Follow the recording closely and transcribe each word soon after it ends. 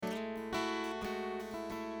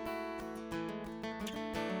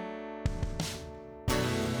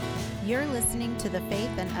You're listening to the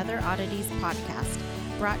Faith and Other Oddities podcast,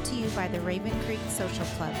 brought to you by the Raven Creek Social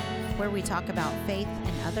Club, where we talk about faith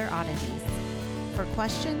and other oddities. For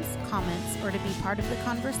questions, comments, or to be part of the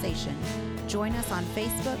conversation, join us on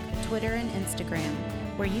Facebook, Twitter, and Instagram,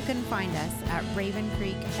 where you can find us at Raven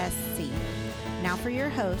Creek SC. Now for your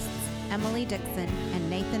hosts, Emily Dixon and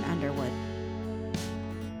Nathan Underwood.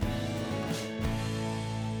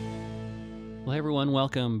 Well, hey everyone,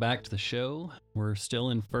 welcome back to the show. We're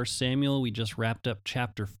still in 1 Samuel. We just wrapped up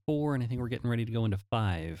chapter 4, and I think we're getting ready to go into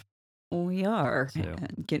 5. We are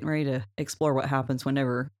getting ready to explore what happens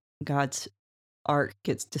whenever God's ark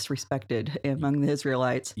gets disrespected among the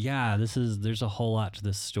Israelites. Yeah, there's a whole lot to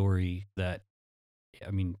this story that,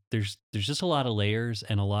 I mean, there's just a lot of layers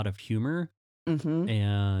and a lot of humor,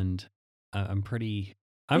 and I'm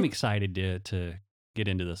excited to get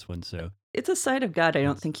into this one. So it's a side of God I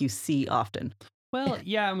don't think you see often. Well,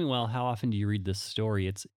 yeah, I mean, how often do you read this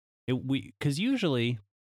story? Because usually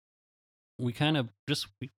we kind of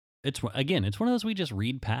it's one of those we just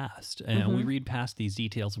read past, and we read past these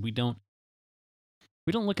details. We don't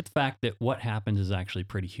look at the fact that what happens is actually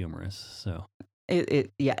pretty humorous. So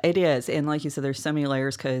it is, and like you said, there's so many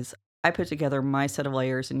layers because I put together my set of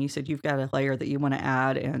layers, and you said you've got a layer that you want to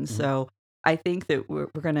add, and so I think that we're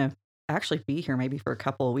going to actually be here maybe for a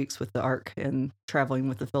couple of weeks with the ark and traveling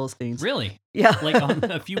with the Philistines. Really? Yeah. Like on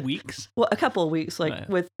a few weeks? Well, a couple of weeks,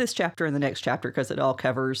 with this chapter and the next chapter, because it all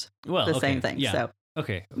covers the same thing. Yeah. So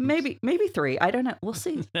okay. Maybe 3. I don't know. We'll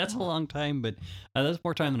see. That's a long time, but that's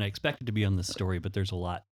more time than I expected to be on this story, but there's a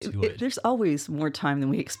lot to it. There's always more time than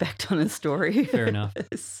we expect on a story. Fair enough.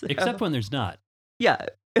 So, except when there's not. Yeah.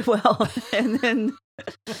 Well, and then...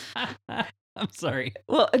 I'm sorry.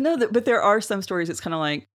 Well, no, but there are some stories it's kind of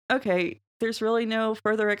like, okay, there's really no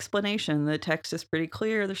further explanation. The text is pretty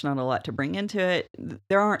clear. There's not a lot to bring into it.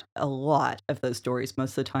 There aren't a lot of those stories.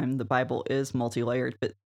 Most of the time, the Bible is multi-layered,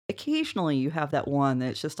 but occasionally you have that one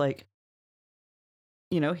that's just like,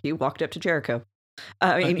 he walked up to Jericho.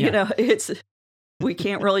 I mean, we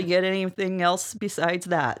can't really get anything else besides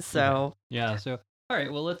that. So okay. Yeah. So all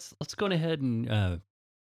right. Well, let's go ahead and.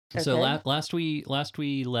 So last we left,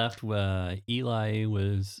 Eli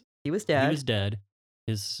was dead. He was dead.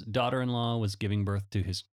 His daughter-in-law was giving birth to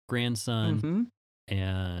his grandson,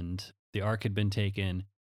 and the ark had been taken.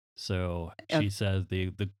 So she says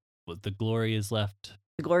the glory is left.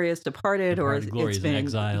 The glory is departed, or glory it's is been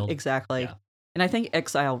exiled. Exactly. Yeah. And I think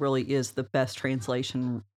exile really is the best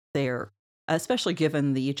translation there, especially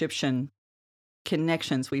given the Egyptian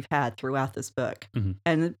connections we've had throughout this book.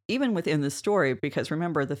 And even within the story, because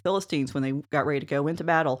remember, the Philistines, when they got ready to go into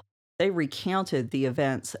battle, they recounted the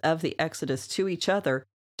events of the Exodus to each other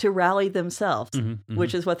to rally themselves,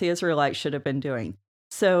 which is what the Israelites should have been doing.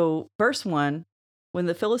 So verse 1, when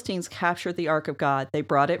the Philistines captured the Ark of God, they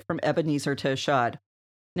brought it from Ebenezer to Ashdod.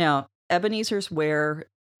 Now, Ebenezer's where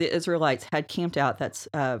the Israelites had camped out. That's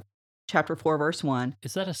chapter 4, verse 1.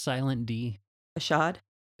 Is that a silent D? Ashdod?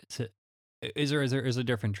 Is there a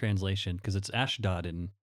different translation? Because it's Ashdod in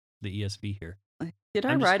the ESV here. Did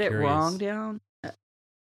I write it wrong down?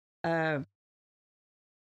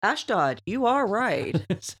 Ashdod, you are right.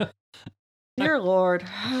 Dear Lord.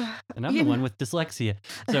 And I'm the one with dyslexia.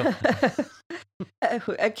 So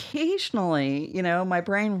occasionally, my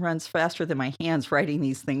brain runs faster than my hands writing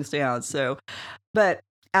these things down. So, but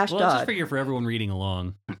Ashdod. Well, I just figure for everyone reading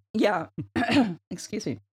along. Yeah. Excuse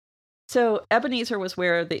me. So Ebenezer was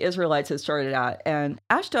where the Israelites had started out, and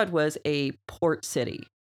Ashdod was a port city.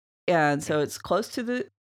 And so it's close to the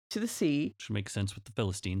sea. Which makes sense with the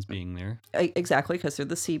Philistines being there. Exactly, because they're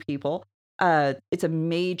the sea people. It's a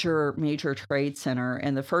major, major trade center,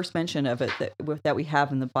 and the first mention of it that we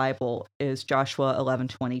have in the Bible is Joshua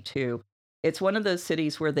 11:22. It's one of those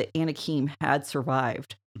cities where the Anakim had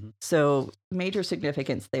survived, so major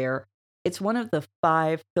significance there. It's one of the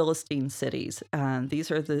 5 Philistine cities.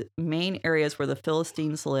 These are the main areas where the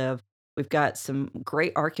Philistines live. We've got some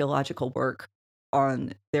great archaeological work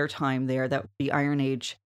on their time there. That would be Iron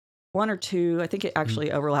Age 1 or 2. I think it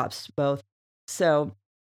actually overlaps both. So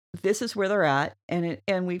this is where they're at.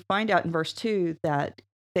 And we find out in verse 2 that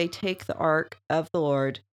they take the Ark of the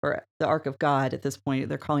Lord, or the Ark of God at this point,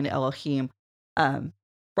 they're calling it Elohim,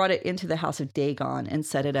 brought it into the house of Dagon and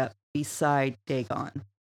set it up beside Dagon.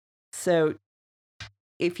 So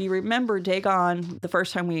if you remember, Dagon, the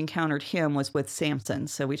first time we encountered him was with Samson.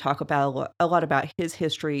 So we talk about a lot about his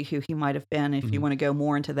history, who he might have been. If you want to go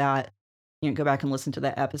more into that, go back and listen to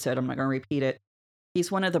that episode. I'm not going to repeat it.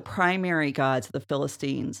 He's one of the primary gods of the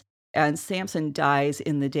Philistines. And Samson dies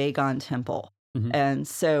in the Dagon temple. And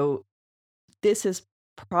so this is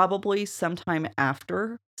probably sometime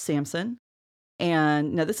after Samson.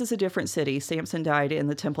 And now this is a different city. Samson died in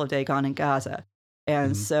the Temple of Dagon in Gaza.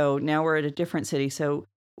 And so now we're at a different city. So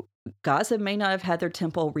Gaza may not have had their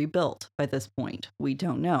temple rebuilt by this point. We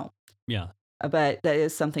don't know. Yeah. But that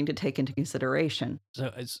is something to take into consideration.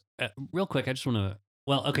 So it's real quick. I just want to.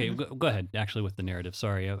 Well, okay, go ahead. Actually, with the narrative.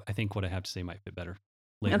 Sorry, I think what I have to say might fit better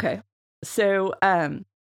later. Okay, so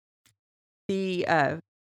the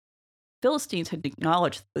Philistines had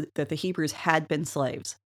acknowledged that the Hebrews had been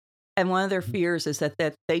slaves, and one of their fears is that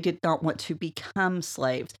they did not want to become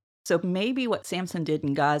slaves. So maybe what Samson did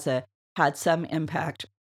in Gaza had some impact.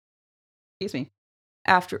 Excuse me.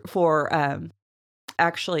 For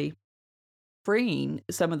actually freeing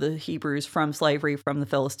some of the Hebrews from slavery from the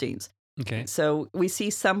Philistines. Okay. So we see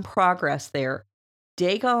some progress there.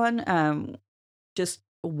 Dagon, just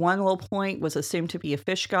one little point, was assumed to be a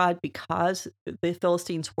fish god because the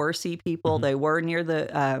Philistines were sea people. They were near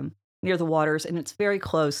the waters, and it's very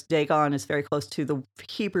close. Dagon is very close to the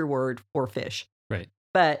Hebrew word for fish. Right.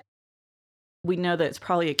 But we know that it's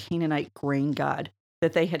probably a Canaanite grain god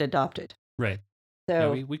that they had adopted. Right.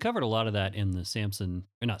 So yeah, we covered a lot of that in the Samson,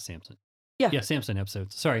 or not Samson. Yeah. Samson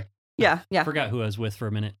episodes. Sorry. Yeah. I forgot who I was with for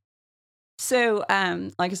a minute. So,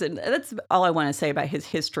 like I said, that's all I want to say about his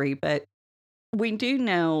history. But we do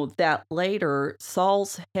know that later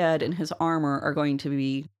Saul's head and his armor are going to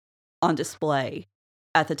be on display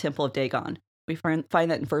at the Temple of Dagon. We find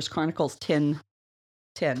that in 1 Chronicles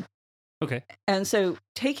 10:10. Okay. And so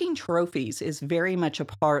taking trophies is very much a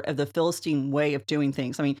part of the Philistine way of doing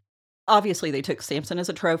things. I mean, obviously they took Samson as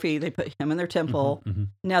a trophy. They put him in their temple.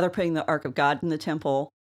 Now they're putting the Ark of God in the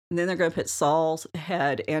temple. And then they're going to put Saul's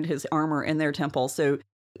head and his armor in their temple. So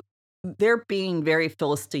they're being very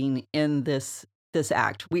Philistine in this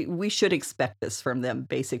act. We should expect this from them,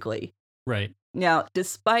 basically. Right. Now,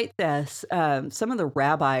 despite this, some of the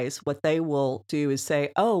rabbis, what they will do is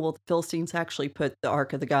say, "Oh, well, the Philistines actually put the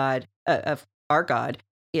Ark of our God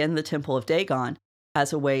in the Temple of Dagon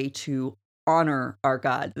as a way to honor our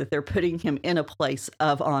God. That they're putting him in a place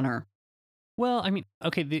of honor." Well, I mean,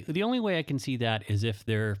 okay, the only way I can see that is if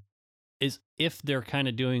they're kind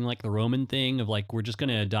of doing like the Roman thing of like, we're just going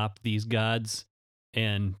to adopt these gods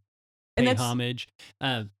and pay homage.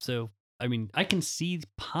 So, I mean, I can see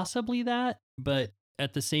possibly that, but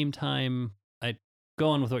at the same time, I go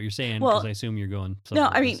on with what you're saying because I assume you're going. No,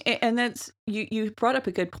 I mean, and that's, you brought up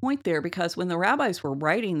a good point there, because when the rabbis were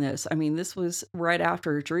writing this, I mean, this was right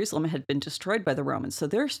after Jerusalem had been destroyed by the Romans. So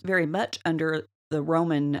they're very much under the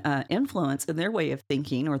Roman influence in their way of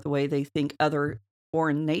thinking, or the way they think other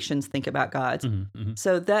foreign nations think about gods.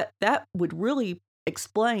 So that would really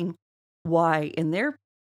explain why,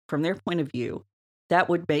 from their point of view, that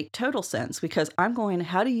would make total sense. Because I'm going,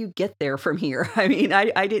 how do you get there from here? I mean,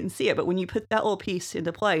 I didn't see it, but when you put that little piece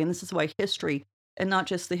into play, and this is why history, and not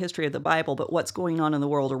just the history of the Bible, but what's going on in the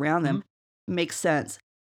world around them, makes sense.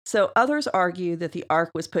 So others argue that the ark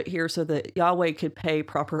was put here so that Yahweh could pay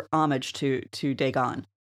proper homage to Dagon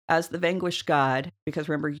as the vanquished god, because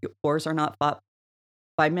remember, wars are not fought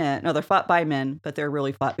by men. No, they're fought by men, but they're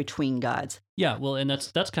really fought between gods. Yeah, well, and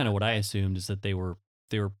that's kind of what I assumed, is that they were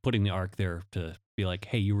putting the ark there to be like,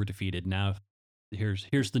 hey, you were defeated. Now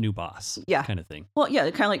here's the new boss. Yeah, kind of thing. Well, yeah,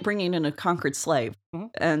 kind of like bringing in a conquered slave.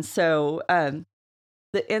 And so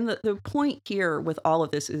the point here with all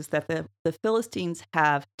of this is that the Philistines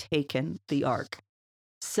have taken the ark.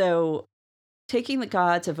 So taking the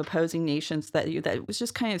gods of opposing nations, that was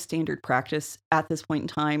just kind of standard practice at this point in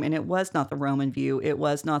time. And it was not the Roman view. It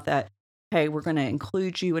was not that, hey, we're going to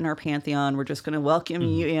include you in our pantheon. We're just going to welcome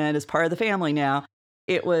you in as part of the family now.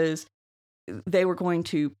 It was, they were going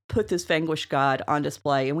to put this vanquished god on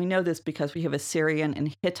display. And we know this because we have Assyrian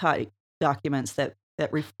and Hittite documents that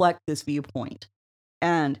reflect this viewpoint.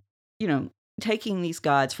 And, taking these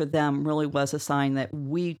gods for them really was a sign that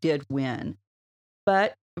we did win.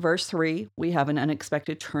 But verse 3, we have an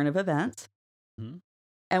unexpected turn of events.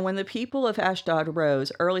 And when the people of Ashdod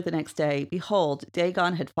rose early the next day, behold,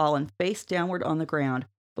 Dagon had fallen face downward on the ground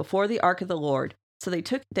before the ark of the Lord. So they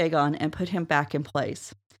took Dagon and put him back in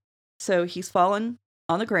place. So he's fallen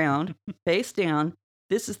on the ground, face down.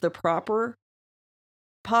 This is the proper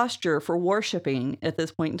posture for worshiping at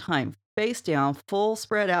this point in time. Face down, full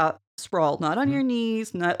spread out, sprawled, not on your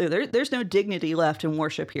knees. There's no dignity left in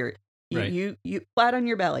worship here. You flat on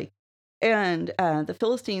your belly. And the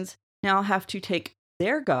Philistines now have to take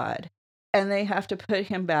their God, and they have to put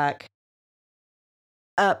him back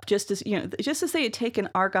up, just as they had taken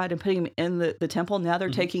our God and put him in the temple. Now they're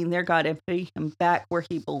taking their God and putting him back where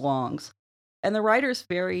he belongs. And the writer's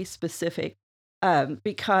very specific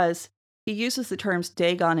because he uses the terms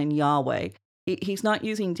Dagon and Yahweh. He's not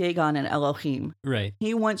using Dagon and Elohim. Right.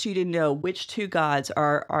 He wants you to know which two gods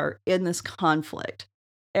are in this conflict.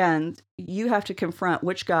 And you have to confront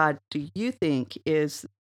which god do you think is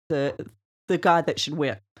the god that should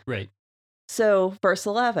win. Right. So verse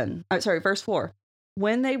 4.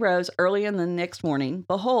 When they rose early in the next morning,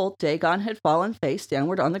 behold, Dagon had fallen face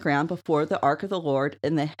downward on the ground before the ark of the Lord,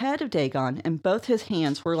 and the head of Dagon and both his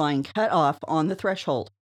hands were lying cut off on the threshold.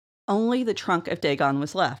 Only the trunk of Dagon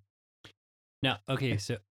was left. Now, okay,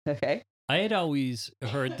 so Okay. I had always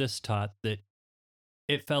heard this taught that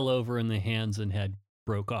it fell over in the hands and head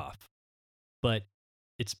broke off. But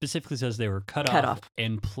it specifically says they were cut off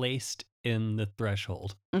and placed in the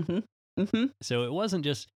threshold. Mm-hmm. Mm-hmm. So it wasn't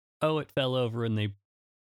just, it fell over and they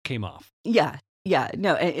came off. Yeah.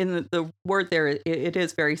 No, in the word there, it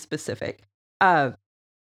is very specific.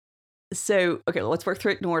 So, okay, let's work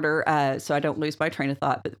through it in order so I don't lose my train of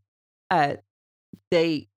thought. But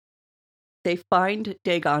they find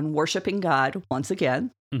Dagon worshiping God once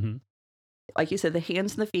again. Mm-hmm. Like you said, the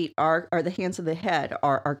hands and the feet are the hands of the head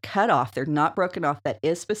are cut off. They're not broken off. That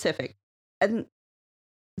is specific. And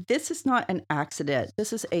this is not an accident.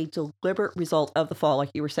 This is a deliberate result of the fall, like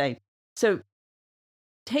you were saying. So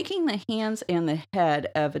taking the hands and the head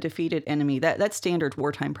of a defeated enemy, that's standard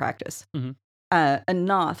wartime practice. Mm-hmm.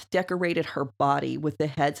 Anath decorated her body with the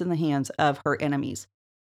heads and the hands of her enemies.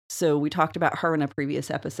 So we talked about her in a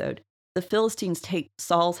previous episode. The Philistines take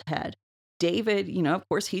Saul's head. David, of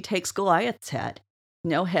course, he takes Goliath's head.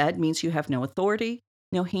 No head means you have no authority.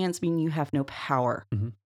 No hands mean you have no power. Mm-hmm.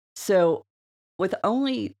 So with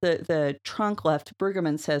only the trunk left,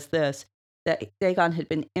 Brueggemann says this, that Dagon had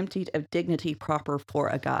been emptied of dignity proper for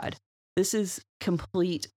a god. This is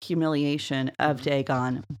complete humiliation of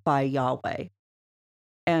Dagon by Yahweh.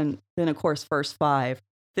 And then, of course, verse 5,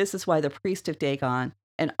 this is why the priest of Dagon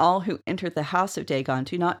and all who enter the house of Dagon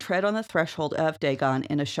do not tread on the threshold of Dagon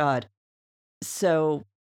in Ashdod. So,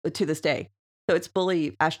 to this day. So it's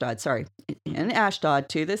believed, in Ashdod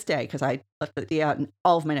to this day, because I left the out in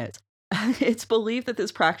all of my notes. It's believed that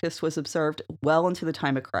this practice was observed well into the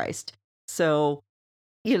time of Christ. So,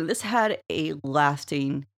 this had a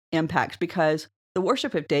lasting impact because the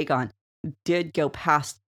worship of Dagon did go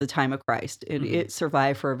past the time of Christ. It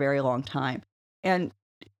survived for a very long time. And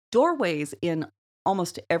doorways in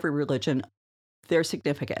almost every religion, they're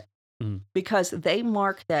significant because they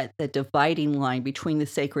mark the dividing line between the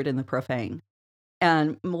sacred and the profane.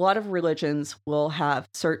 And a lot of religions will have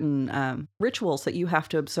certain rituals that you have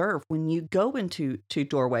to observe when you go into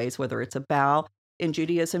doorways, whether it's a bow. In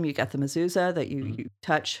Judaism, you got the mezuzah that you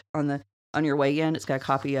touch on your way in. It's got a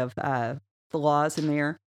copy of the laws in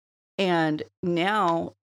there. And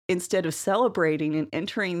now, instead of celebrating and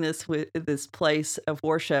entering this place of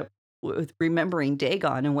worship with remembering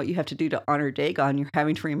Dagon and what you have to do to honor Dagon, you're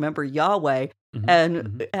having to remember Yahweh. Mm-hmm.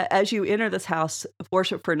 And as you enter this house of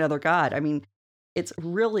worship for another god, I mean, it's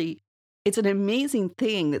an amazing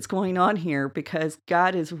thing that's going on here because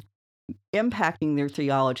God is impacting their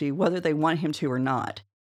theology, whether they want him to or not.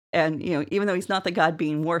 And, even though he's not the God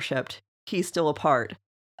being worshipped, he's still a part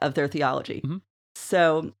of their theology. Mm-hmm.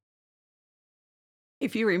 So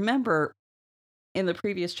if you remember in the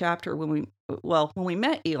previous chapter, when we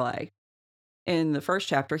met Eli in the first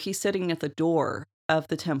chapter, he's sitting at the door of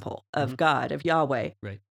the temple of God, of Yahweh.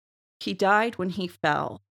 Right. He died when he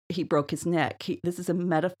fell. He broke his neck. This is a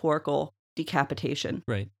metaphorical decapitation.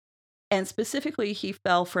 Right. And specifically, he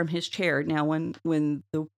fell from his chair. Now, when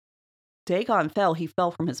the Dagon fell, he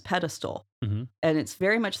fell from his pedestal. Mm-hmm. And it's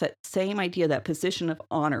very much that same idea, that position of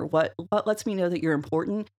honor. What lets me know that you're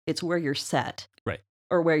important? It's where you're set. Right.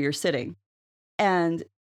 Or where you're sitting. And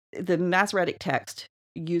the Masoretic text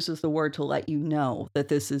uses the word to let you know that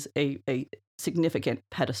this is a significant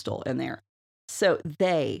pedestal in there. So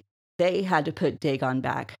they had to put Dagon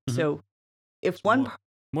back. Mm-hmm. So if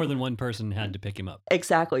more than one person had to pick him up.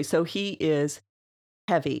 Exactly. So he is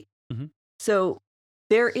heavy. Mm-hmm. So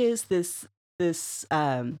there is this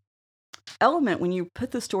element when you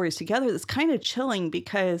put the stories together that's kind of chilling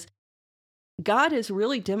because God is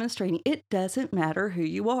really demonstrating it doesn't matter who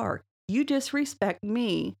you are. You disrespect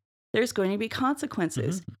me, there's going to be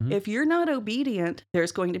consequences. Mm-hmm, mm-hmm. If you're not obedient,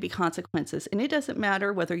 there's going to be consequences. And it doesn't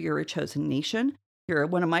matter whether you're a chosen nation, you're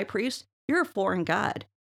one of my priests, you're a foreign god.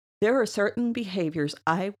 There are certain behaviors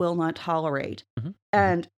I will not tolerate. Mm-hmm.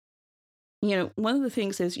 And, one of the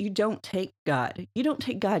things is you don't take God. You don't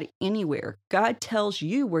take God anywhere. God tells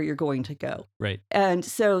you where you're going to go. Right. And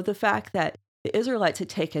so the fact that the Israelites had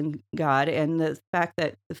taken God and the fact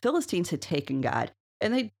that the Philistines had taken God,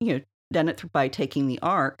 and they, done it by taking the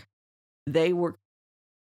ark, they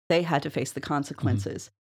had to face the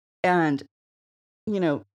consequences. Mm-hmm. And,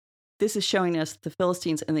 this is showing us the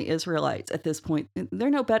Philistines and the Israelites at this point, they're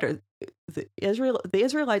no better. The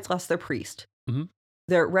Israelites lost their priest. Mm-hmm.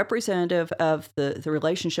 They're representative of the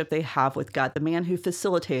relationship they have with God, the man who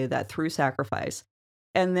facilitated that through sacrifice.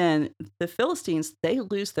 And then the Philistines, they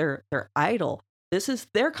lose their idol. This is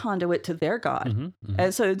their conduit to their God. Mm-hmm. Mm-hmm.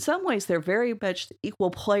 And so in some ways, they're very much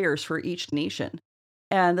equal players for each nation.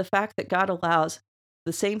 And the fact that God allows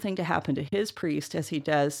the same thing to happen to his priest as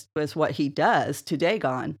what he does to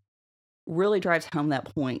Dagon really drives home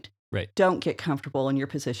that point. Right. Don't get comfortable in your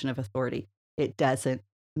position of authority. It doesn't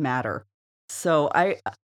matter. So I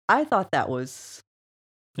thought that was...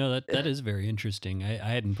 No, that is very interesting. I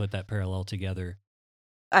hadn't put that parallel together.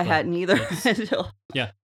 I hadn't either.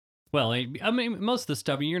 Yeah. Well, I mean, most of the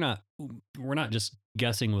stuff, we're not just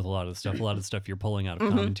guessing with a lot of the stuff. A lot of the stuff you're pulling out of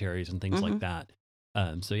commentaries and things like that.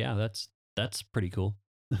 So yeah, that's pretty cool.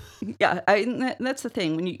 Yeah, that's the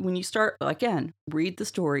thing. When you start, again, read the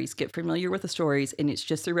stories, get familiar with the stories, and it's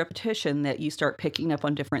just a repetition that you start picking up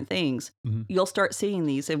on different things. Mm-hmm. You'll start seeing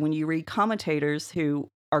these, and when you read commentators who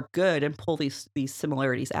are good and pull these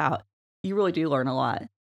similarities out, you really do learn a lot.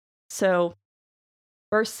 So,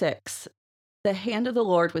 verse 6, the hand of the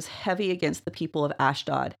Lord was heavy against the people of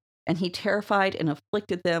Ashdod, and he terrified and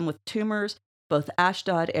afflicted them with tumors, both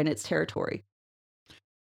Ashdod and its territory.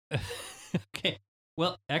 Okay.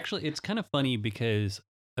 Well, actually, it's kind of funny because,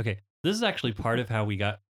 this is actually part of how we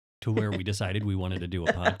got to where we decided we wanted to do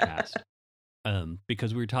a podcast.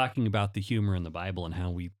 Because we were talking about the humor in the Bible and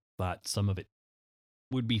how we thought some of it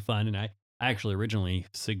would be fun. And I actually originally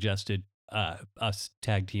suggested us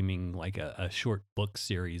tag teaming like a short book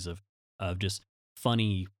series of just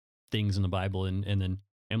funny things in the Bible. And then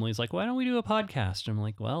Emily's like, why don't we do a podcast? And I'm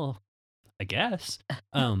like, well, I guess.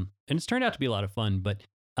 And it's turned out to be a lot of fun. But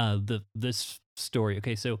this story,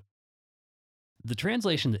 okay, so the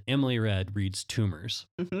translation that Emily read reads tumors.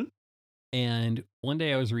 Mm-hmm. And one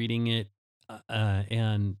day I was reading it,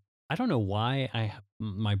 and I don't know why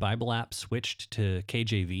my Bible app switched to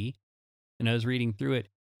KJV, and I was reading through it,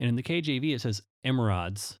 and in the KJV it says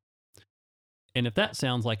emerods. And if that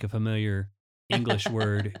sounds like a familiar English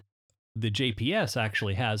word, the JPS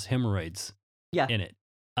actually has hemorrhoids in it.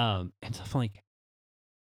 And so I'm like,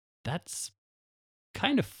 that's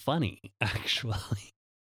kind of funny, actually.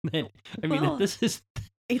 This is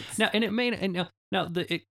now, and it may, and now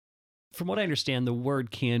from what I understand, the word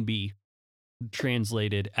can be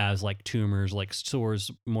translated as like tumors, like sores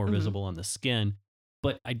more visible on the skin.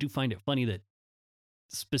 But I do find it funny that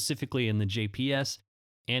specifically in the JPS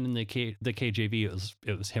and in the KJV,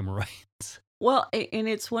 it was hemorrhoids. Well, and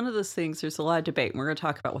it's one of those things. There's a lot of debate, and we're going to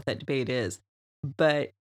talk about what that debate is.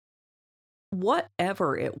 But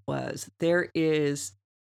whatever it was, there is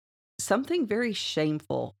something very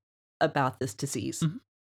shameful about this disease.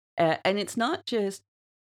 Mm-hmm. And it's not just,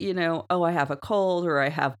 I have a cold or I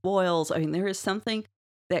have boils. I mean, there is something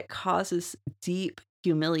that causes deep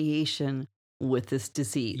humiliation with this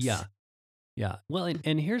disease. Yeah. Yeah. Well,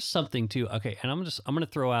 and here's something too. Okay. And I'm going to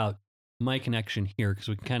throw out my connection here because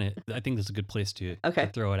we can I think this is a good place to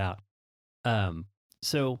throw it out.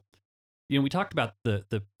 So, we talked about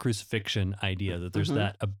the crucifixion idea, that there's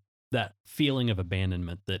that feeling of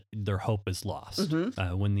abandonment, that their hope is lost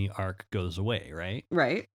when the ark goes away, right?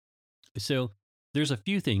 Right. So there's a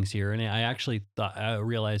few things here, and I actually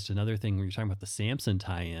realized another thing when you're talking about the Samson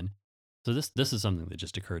tie-in. So this is something that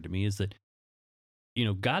just occurred to me, is that,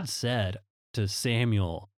 God said to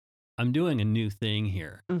Samuel, I'm doing a new thing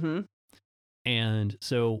here. Mm-hmm. And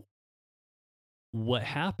so what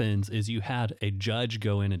happens is you had a judge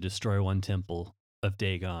go in and destroy one temple of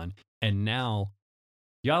Dagon, and now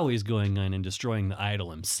Yahweh's going in and destroying the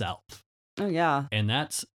idol himself. Oh, yeah. And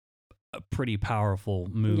that's a pretty powerful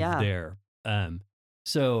move there.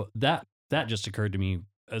 So that just occurred to me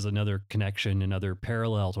as another connection, another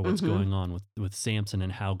parallel to what's going on with Samson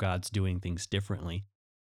and how God's doing things differently.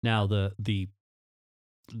 Now,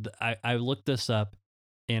 I looked this up,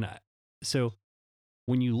 and so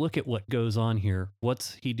when you look at what goes on here,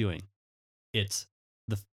 what's he doing? It's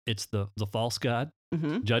the false god,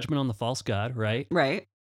 judgment on the false god, right? Right.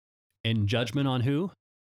 And judgment on who?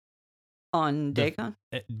 On Dagon.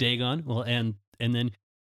 Dagon. Well, and then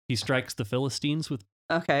he strikes the Philistines with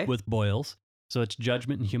boils. So it's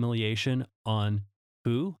judgment and humiliation on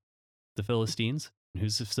who? The Philistines.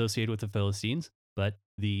 Who's associated with the Philistines? But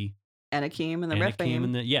the Anakim and the Anakim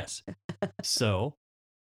Rephaim. Yes. So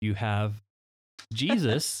you have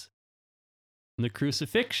Jesus in the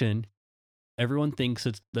crucifixion. Everyone thinks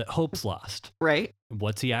that hope's lost. Right.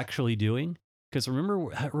 What's he actually doing? Because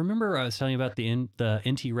remember I was telling you about the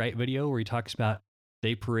N.T. Wright video where he talks about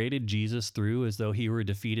They paraded Jesus through as though he were a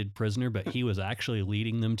defeated prisoner, but he was actually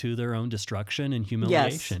leading them to their own destruction and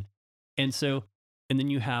humiliation. And so, and then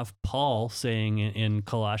you have Paul saying in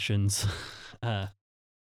Colossians, what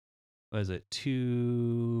is it,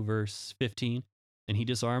 2 verse 15? And he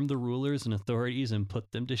disarmed the rulers and authorities and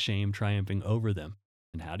put them to shame, triumphing over them.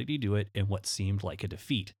 And how did he do it? In what seemed like a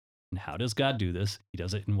defeat. And how does God do this? He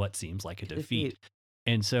does it in what seems like a defeat.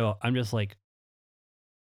 And so I'm just like,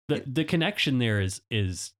 the connection there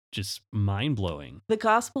is just mind-blowing. The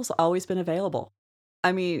gospel's always been available.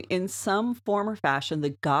 I mean, in some form or fashion,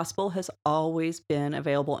 the gospel has always been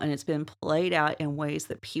available, and it's been played out in ways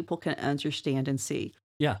that people can understand and see.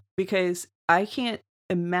 Yeah. Because I can't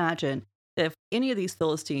imagine if any of these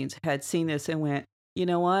Philistines had seen this and went, you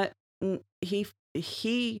know what?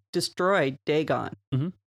 He destroyed Dagon. Mm-hmm.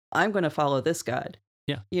 I'm going to follow this God.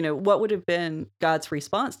 Yeah. You know, what would have been God's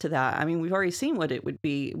response to that? I mean, we've already seen what it would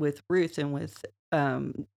be with Ruth and with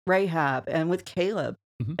Rahab and with Caleb.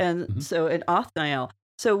 Mm-hmm. And Mm-hmm. so in Othniel.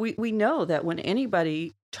 So we know that when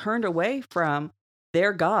anybody turned away from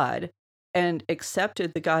their God and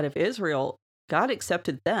accepted the God of Israel, God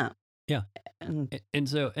accepted them. Yeah. And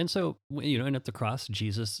so, you know, and at the cross,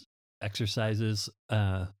 Jesus exercises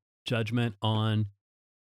judgment on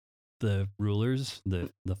the rulers,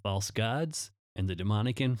 the false gods, and the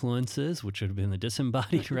demonic influences, which would have been the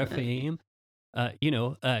disembodied Rephaim.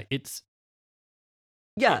 It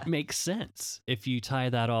makes sense if you tie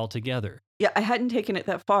that all together. Yeah, I hadn't taken it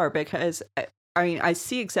that far because, I mean, I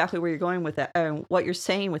see exactly where you're going with that and what you're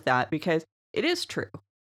saying with that, because it is true.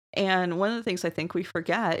 And one of the things I think we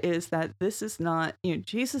forget is that this is not,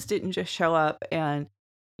 Jesus didn't just show up and,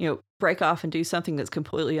 break off and do something that's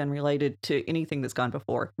completely unrelated to anything that's gone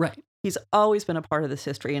before. Right. He's always been a part of this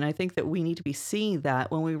history. And I think that we need to be seeing that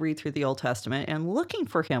when we read through the Old Testament and looking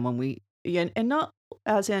for him and not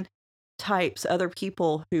as in types, other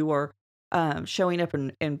people who are showing up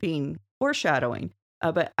and being foreshadowing,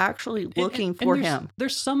 but actually looking for him.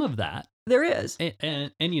 There's some of that. There is.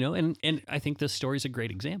 And I think this story is a great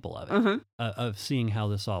example of it, Mm-hmm. of seeing how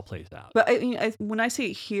this all plays out. But when I see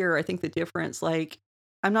it here, I think the difference, like,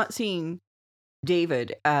 I'm not seeing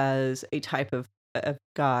David as a type of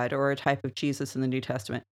God or a type of Jesus in the New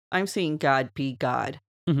Testament. I'm seeing God be God,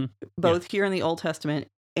 both here in the Old Testament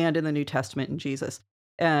and in the New Testament in Jesus.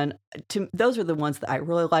 And those are the ones that I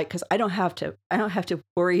really like, because I don't have to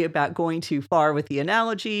worry about going too far with the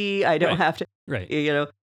analogy. I don't have to,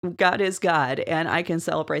 God is God, and I can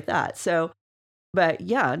celebrate that. So, but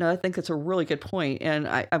yeah, no, I think that's a really good point. And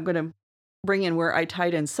I'm going to bring in where I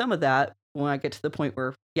tied in some of that when I get to the point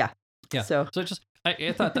where, yeah. So just,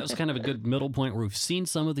 I thought that was kind of a good middle point where we've seen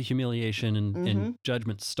some of the humiliation and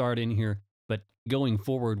judgment start in here, but going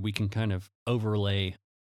forward, we can kind of overlay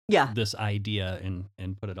this idea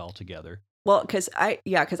and put it all together. Well, because I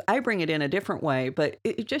bring it in a different way, but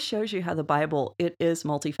it just shows you how the Bible, it is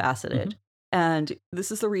multifaceted. Mm-hmm. And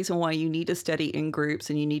this is the reason why you need to study in groups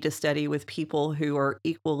and you need to study with people who are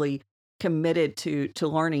equally committed to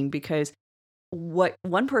learning, because what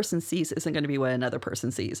one person sees isn't going to be what another person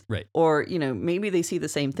sees. Right. Or, maybe they see the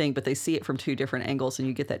same thing, but they see it from two different angles and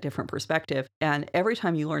you get that different perspective. And every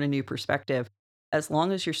time you learn a new perspective, as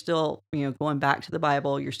long as you're still, going back to the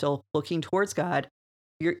Bible, you're still looking towards God,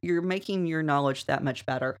 you're making your knowledge that much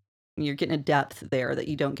better. You're getting a depth there that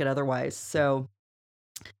you don't get otherwise. So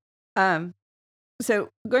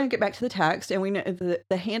going to get back to the text, and we know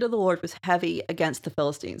the hand of the Lord was heavy against the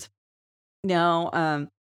Philistines. Now,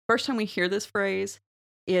 first time we hear this phrase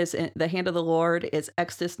is the hand of the Lord is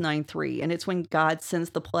Exodus 9:3, and it's when God sends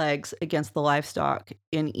the plagues against the livestock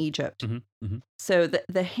in Egypt. Mm-hmm. Mm-hmm. So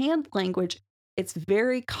the hand language, it's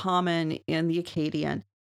very common in the Akkadian,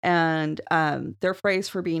 and their phrase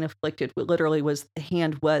for being afflicted literally was the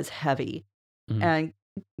hand was heavy. Mm-hmm. And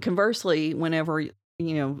conversely, whenever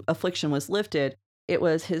affliction was lifted, it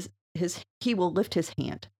was he will lift his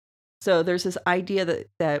hand. So there's this idea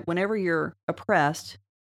that whenever you're oppressed,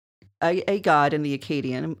 a god in the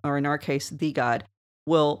Akkadian, or in our case, the God,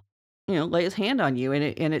 will lay his hand on you,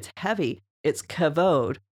 and it's heavy. It's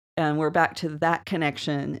kavod, and we're back to that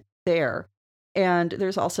connection there. And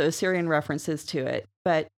there's also Assyrian references to it.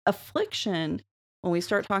 But affliction, when we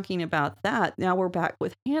start talking about that, now we're back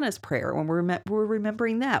with Hannah's prayer. When we're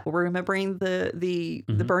remembering that, we're remembering the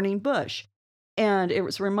burning bush, and it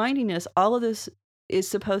was reminding us all of this is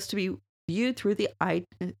supposed to be viewed through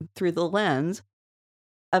the lens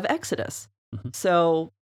of Exodus. Mm-hmm.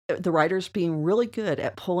 So the writer's being really good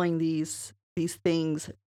at pulling these things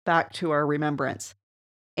back to our remembrance.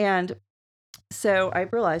 And so I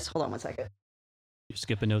realized, hold on one second. You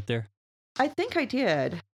skip a note there? I think I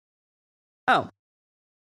did. Oh,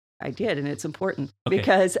 I did, and it's important Okay.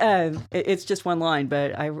 because it's just one line,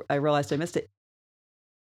 but I realized I missed it.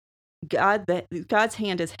 God's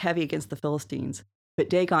hand is heavy against the Philistines, but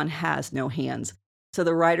Dagon has no hands. So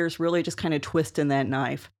the writer's really just kind of twisting that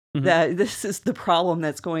knife. Mhm. That this is the problem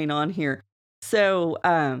that's going on here. So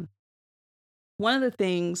one of the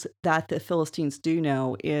things that the Philistines do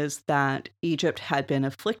know is that Egypt had been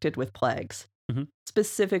afflicted with plagues, Mhm.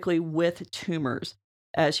 specifically with tumors.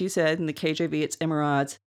 As you said in the KJV, it's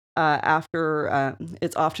emerods. After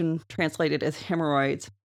it's often translated as hemorrhoids.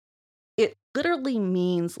 It literally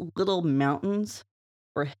means little mountains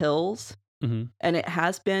or hills, Mhm. and it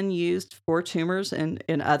has been used for tumors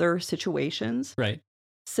in other situations. Right.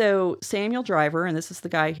 So Samuel Driver, and this is the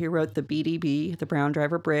guy who wrote the BDB, the Brown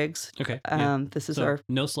Driver Briggs. Okay. Yeah. This is So,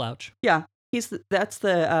 no slouch. that's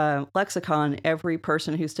the lexicon every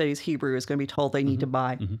person who studies Hebrew is going to be told they need to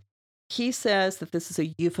buy. Mhm. He says that this is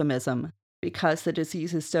a euphemism because the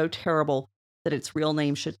disease is so terrible that its real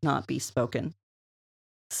name should not be spoken.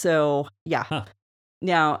 So, yeah. Huh.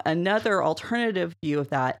 Now, another alternative view of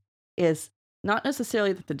that is not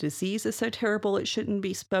necessarily that the disease is so terrible it shouldn't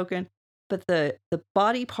be spoken, but the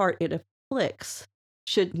body part it afflicts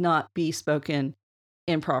should not be spoken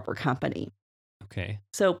in proper company. Okay.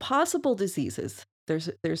 So, possible diseases,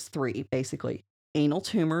 there's three, basically. Anal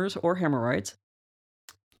tumors or hemorrhoids.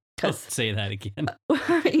 Don't say that again.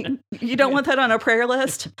 You don't want that on a prayer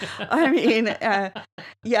list? I mean,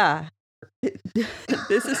 yeah.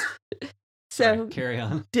 This is... So, Sorry, carry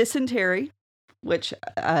on. Dysentery, which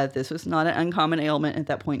this was not an uncommon ailment at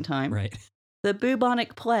that point in time. Right. The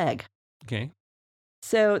bubonic plague. Okay.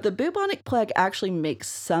 So the bubonic plague actually makes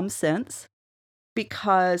some sense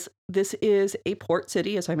because this is a port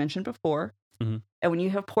city, as I mentioned before. Mhm. And when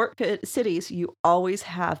you have port cities, you always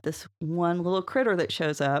have this one little critter that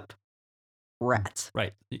shows up, rats.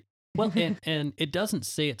 Right. Well, and it doesn't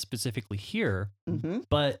say it specifically here, Mhm.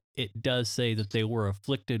 but it does say that they were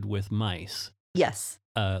afflicted with mice Yes.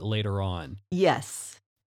 later on. Yes.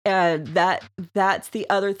 And that's the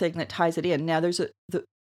other thing that ties it in. Now there's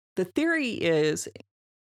the theory is,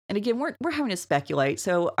 and again, we're having to speculate.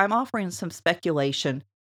 So I'm offering some speculation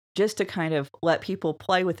just to kind of let people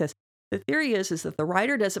play with this. The theory is that the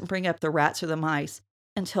writer doesn't bring up the rats or the mice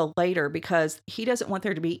until later because he doesn't want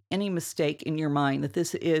there to be any mistake in your mind that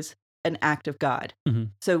this is an act of God. Mhm.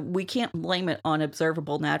 So we can't blame it on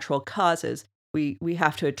observable natural causes. We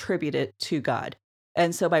have to attribute it to God.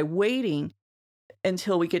 And so by waiting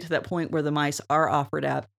until we get to that point where the mice are offered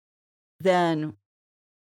up, then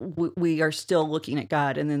we are still looking at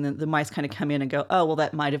God. And then the mice kind of come in and go, oh, well,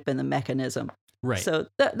 that might have been the mechanism. Right. So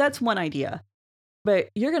that's one idea. But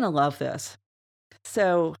you're going to love this.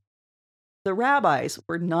 So the rabbis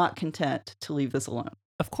were not content to leave this alone.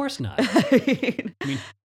 Of course not. I mean,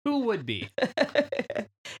 who would be?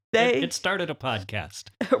 It started a podcast.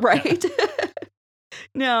 Right?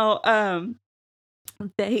 No,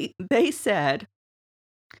 they said,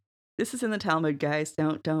 this is in the Talmud, guys,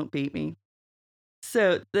 don't beat me.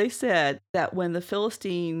 So they said that when the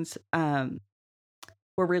Philistines were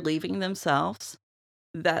relieving themselves,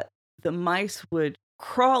 that the mice would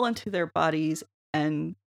crawl into their bodies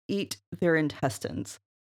and eat their intestines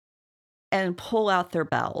and pull out their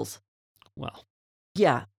bowels. Well,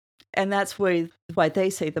 yeah. And that's why they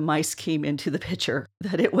say the mice came into the picture,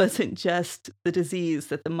 that it wasn't just the disease,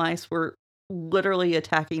 that the mice were literally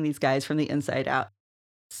attacking these guys from the inside out.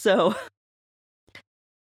 So,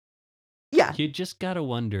 yeah. You just got to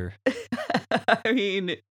wonder. I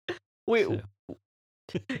mean,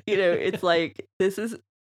 it's like, this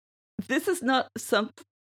is not some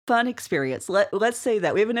fun experience. Let's say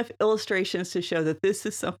that. We have enough illustrations to show that this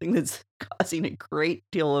is something that's causing a great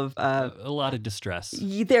deal of... a lot of distress.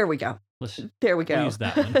 There we go. There we go. We'll use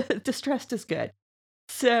that one. Distressed is good.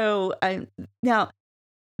 So, now,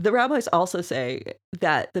 the rabbis also say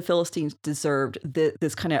that the Philistines deserved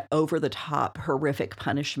this kind of over-the-top, horrific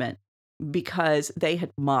punishment because they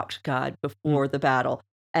had mocked God before the battle,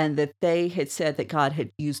 and that they had said that God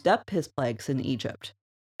had used up his plagues in Egypt.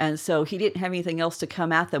 And so he didn't have anything else to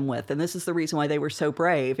come at them with. And this is the reason why they were so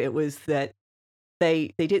brave. It was that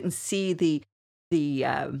they didn't see the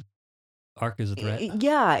Ark as a threat.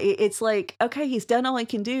 Yeah, it's like, okay, he's done all he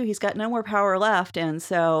can do. He's got no more power left. And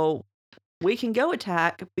so we can go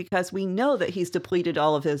attack because we know that he's depleted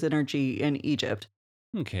all of his energy in Egypt.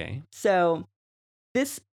 Okay. So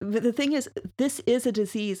the thing is, this is a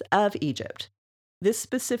disease of Egypt. This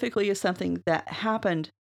specifically is something that happened.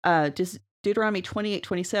 Deuteronomy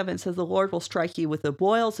 28:27 says the Lord will strike you with the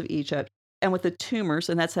boils of Egypt and with the tumors,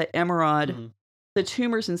 and that's that emerald, the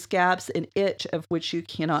tumors and scabs and itch of which you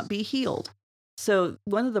cannot be healed. So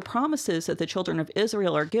one of the promises that the children of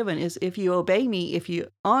Israel are given is if you obey me, if you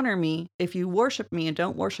honor me, if you worship me and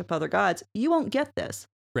don't worship other gods, you won't get this.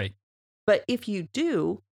 Right. But if you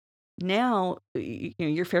do, now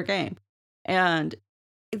you're fair game. And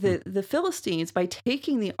the Philistines, by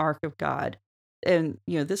taking the Ark of God, and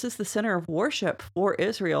this is the center of worship for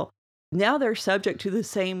Israel, now they're subject to the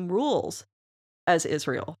same rules as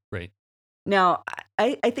Israel. Right. Now,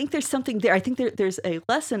 I think there's something there. I think there's a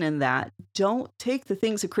lesson in that. Don't take the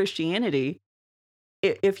things of Christianity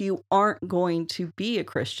if you aren't going to be a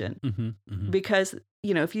Christian. Because,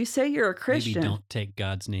 if you say you're a Christian... Maybe don't take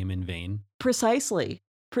God's name in vain. Precisely.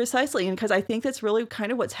 And because I think that's really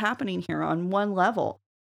kind of what's happening here on one level.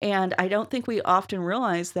 And I don't think we often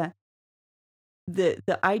realize that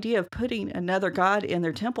the idea of putting another God in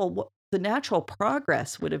their temple, the natural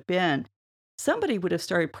progress would have been somebody would have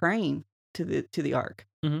started praying to the ark.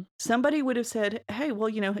 Somebody would have said, hey, well,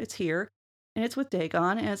 it's here and it's with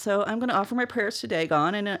Dagon. And so I'm going to offer my prayers to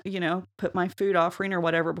Dagon and, put my food offering or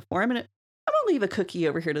whatever before him. And I'm going to leave a cookie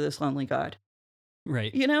over here to this lonely God.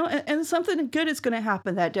 Right. And something good is going to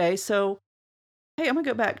happen that day. So, hey, I'm going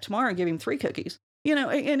to go back tomorrow and give him 3 cookies,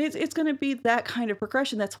 and it's going to be that kind of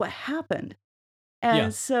progression. That's what happened.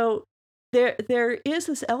 And so there is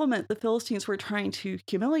this element the Philistines were trying to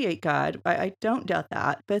humiliate God. I don't doubt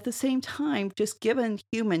that. But at the same time, just given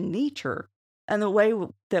human nature and the way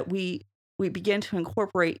that we begin to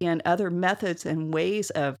incorporate in other methods and ways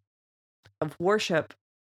of worship,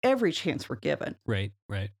 every chance we're given. Right.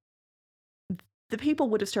 The people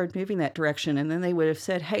would have started moving that direction, and then they would have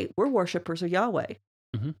said, hey, we're worshipers of Yahweh.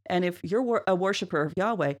 And if you're a worshiper of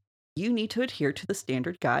Yahweh, you need to adhere to the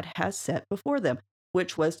standard God has set before them,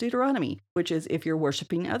 which was Deuteronomy, which is if you're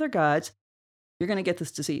worshiping other gods, you're going to get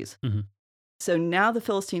this disease. So now the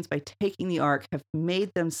Philistines, by taking the ark, have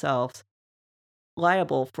made themselves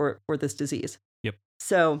liable for this disease. Yep.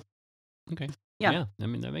 So, okay. Yeah. I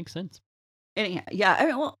mean, that makes sense. Anyhow, yeah. I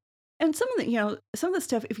mean, well, and some of the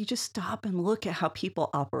stuff, if you just stop and look at how people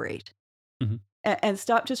operate and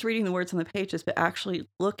stop just reading the words on the pages, but actually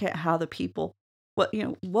look at how the people,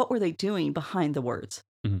 what were they doing behind the words?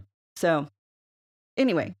 So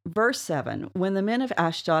anyway, verse 7, when the men of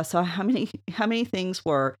Ashdod saw how many things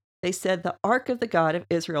were, they said, the ark of the God of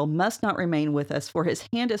Israel must not remain with us, for his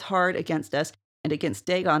hand is hard against us and against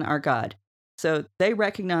Dagon, our God. So they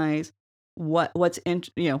recognize what's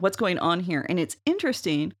going on here. And it's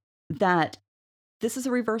interesting that this is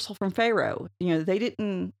a reversal from Pharaoh. They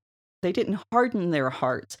didn't harden their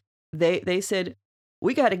hearts. They said,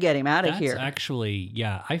 we got to get him out of here. Actually,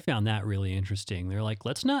 I found that really interesting. They're like,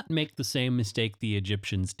 let's not make the same mistake the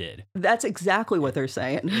Egyptians did. That's exactly what they're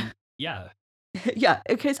saying. Yeah. Yeah,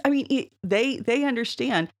 because I mean, they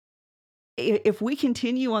understand if we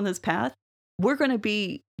continue on this path, we're going to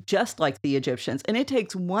be just like the Egyptians, and it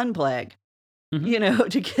takes one plague,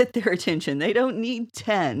 to get their attention. They don't need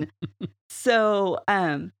 10. So,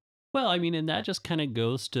 well, I mean, and that just kind of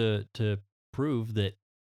goes to prove that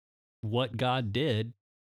what God did,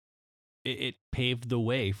 it paved the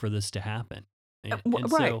way for this to happen. And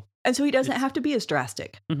right. And so he doesn't have to be as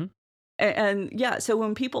drastic. And yeah, so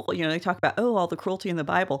when people, they talk about, all the cruelty in the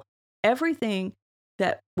Bible, everything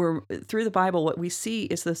that we're through the Bible, what we see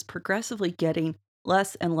is this progressively getting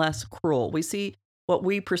less and less cruel. We see what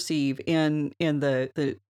we perceive in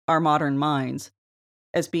our modern minds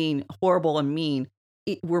as being horrible and mean.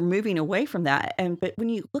 We're moving away from that. But when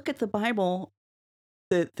you look at the Bible,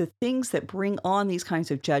 the things that bring on these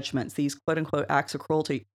kinds of judgments, these quote unquote acts of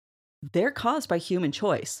cruelty, they're caused by human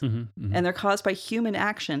choice and they're caused by human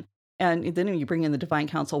action. And then you bring in the divine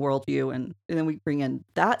counsel worldview and then we bring in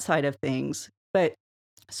that side of things. But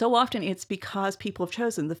so often it's because people have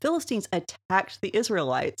chosen. The Philistines attacked the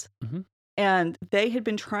Israelites and they had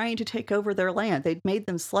been trying to take over their land. They'd made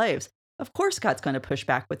them slaves. Of course, God's going to push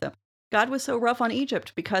back with them. God was so rough on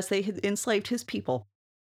Egypt because they had enslaved his people.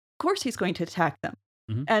 Of course, he's going to attack them.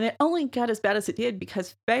 And it only got as bad as it did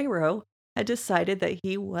because Pharaoh had decided that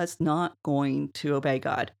he was not going to obey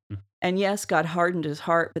God. And yes, God hardened his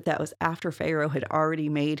heart, but that was after Pharaoh had already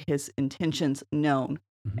made his intentions known.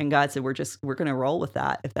 And God said, we're going to roll with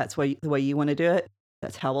that. If that's the way you want to do it,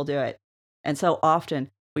 that's how we'll do it. And so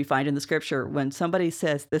often we find in the scripture, when somebody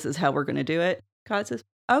says, this is how we're going to do it, God says,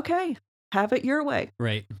 okay, have it your way.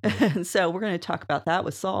 Right. And so we're going to talk about that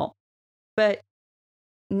with Saul. But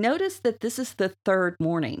notice that this is the third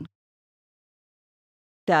morning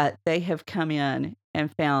that they have come in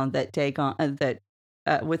and found that Dagon,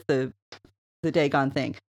 with the Dagon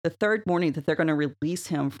thing, the third morning that they're going to release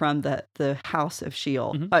him from the house of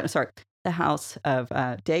Sheol. The house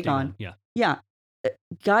of Dagon. Yeah. Yeah.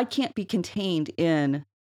 God can't be contained in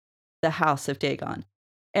the house of Dagon.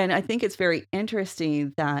 And I think it's very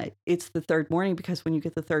interesting that it's the third morning, because when you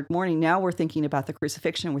get the third morning, now we're thinking about the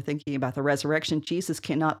crucifixion, we're thinking about the resurrection. Jesus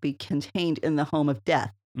cannot be contained in the home of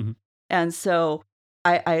death. Mm-hmm. And so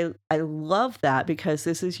I love that, because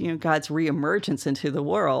this is, God's reemergence into the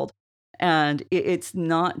world. And it's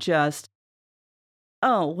not just,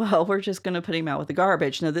 oh, well, we're just going to put him out with the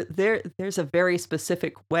garbage. No, there's a very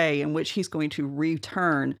specific way in which he's going to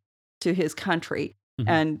return to his country. Mm-hmm.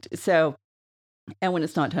 And when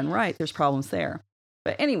it's not done right, there's problems there.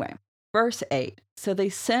 But anyway, verse 8. So they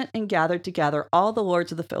sent and gathered together all the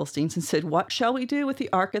lords of the Philistines and said, "What shall we do with the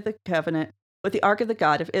ark of the covenant, with the ark of the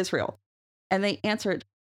God of Israel?" And they answered,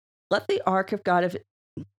 Let the ark of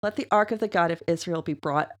the God of Israel be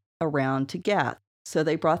brought around to Gath. So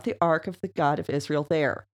they brought the ark of the God of Israel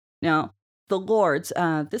there. Now, the lords,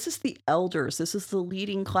 this is the elders, this is the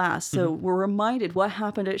leading class. So we're reminded what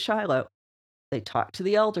happened at Shiloh. They talked to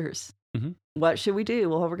the elders. Mm-hmm. What should we do?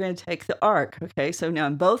 Well, we're going to take the ark. Okay, so now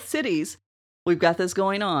in both cities, we've got this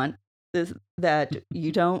going on, that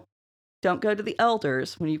you don't go to the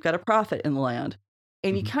elders when you've got a prophet in the land.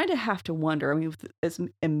 And you kind of have to wonder, I mean, as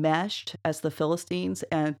enmeshed as the Philistines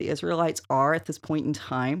and the Israelites are at this point in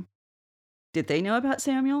time, did they know about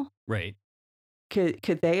Samuel? Right. Could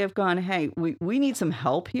they have gone, hey, we need some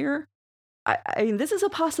help here? I mean, this is a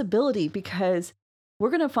possibility, because we're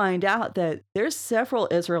going to find out that there's several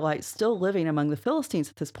Israelites still living among the Philistines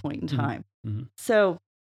at this point in time. Mm-hmm. So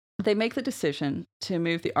they make the decision to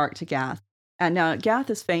move the ark to Gath. And now Gath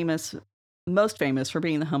is most famous for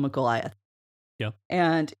being the home of Goliath. Yeah.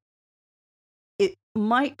 And it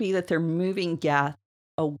might be that they're moving Gath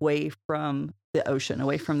away from the ocean,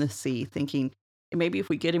 away from the sea, thinking maybe if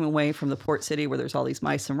we get him away from the port city where there's all these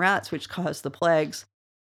mice and rats, which cause the plagues,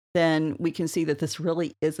 then we can see that this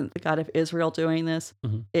really isn't the God of Israel doing this.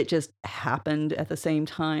 Mm-hmm. It just happened at the same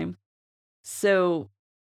time. So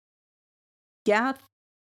Gath,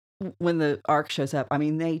 when the ark shows up, I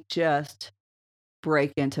mean, they just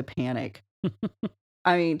break into panic.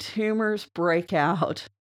 I mean, tumors break out,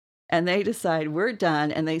 and they decide we're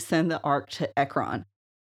done, and they send the ark to Ekron.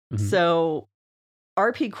 Mm-hmm. So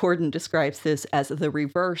R.P. Gordon describes this as the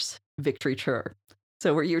reverse victory tour.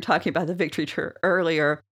 So where you were talking about the victory tour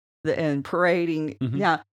earlier, and parading.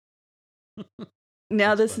 Mm-hmm.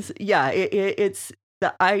 Now this funny. It's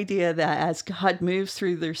the idea that as God moves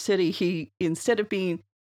through their city, he, instead of being,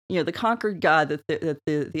 the conquered God, that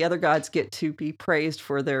the other gods get to be praised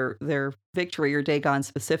for their victory, or Dagon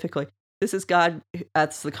specifically. This is God,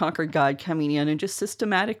 that's the conquered God coming in and just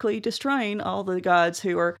systematically destroying all the gods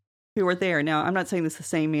who are there. Now, I'm not saying this is the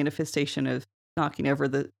same manifestation of knocking over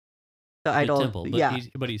the idol. Temple,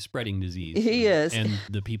 but he's spreading disease. He is. And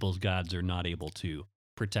the people's gods are not able to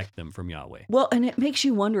protect them from Yahweh. Well, and it makes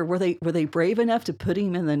you wonder, were they brave enough to put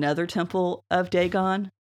him in the nether temple of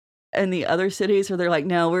Dagon and the other cities, or they're like,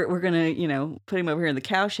 no, we're going to, put him over here in the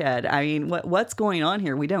cowshed? I mean, what's going on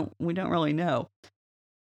here? We don't really know.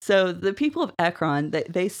 So the people of Ekron,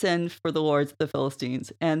 they send for the lords of the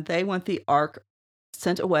Philistines, and they want the ark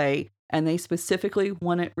sent away, and they specifically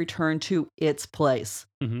want it returned to its place.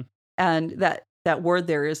 Mm-hmm. And that word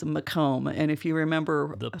there is makom. And if you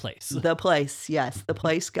remember, the place, yes, the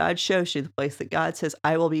place God shows you, the place that God says,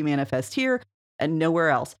 I will be manifest here and nowhere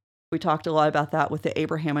else. We talked a lot about that with the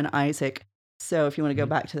Abraham and Isaac. So if you want to go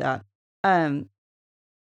back to that,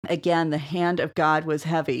 again, the hand of God was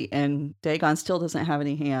heavy, and Dagon still doesn't have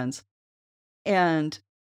any hands. And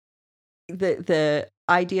the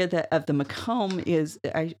idea of the makom is,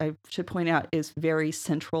 I should point out, is very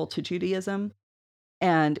central to Judaism.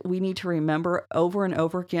 And we need to remember over and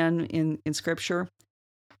over again in Scripture,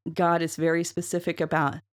 God is very specific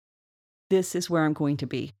about, this is where I'm going to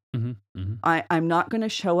be. Mm-hmm. Mm-hmm. I'm not going to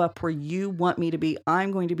show up where you want me to be.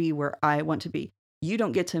 I'm going to be where I want to be. You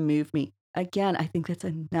don't get to move me. Again, I think that's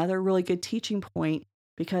another really good teaching point,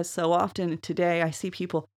 because so often today I see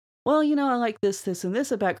people, well, I like this, and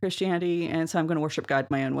this about Christianity, and so I'm going to worship God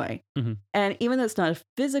my own way. Mm-hmm. And even though it's not a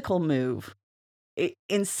physical move,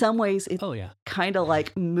 in some ways, it's kind of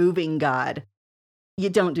like moving God. You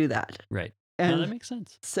don't do that. Right. And no, that makes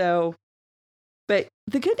sense. So, but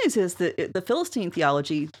the good news is that the Philistine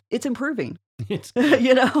theology, it's improving. It's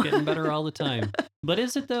getting better all the time. But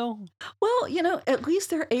is it though? Well, at least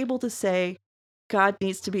they're able to say God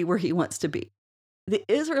needs to be where he wants to be. The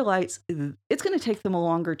Israelites, it's going to take them a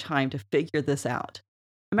longer time to figure this out.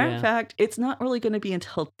 As a matter of fact, it's not really going to be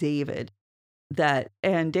until David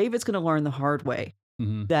and David's going to learn the hard way,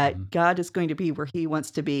 that God is going to be where he wants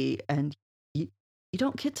to be, and you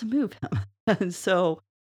don't get to move him. And so,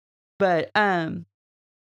 but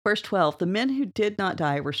verse 12, the men who did not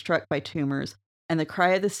die were struck by tumors, and the cry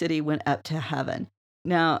of the city went up to heaven.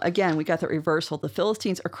 Now, again, we got the reversal. The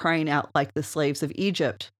Philistines are crying out like the slaves of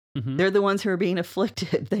Egypt. Mm-hmm. They're the ones who are being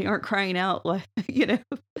afflicted. They aren't crying out like,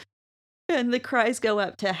 and the cries go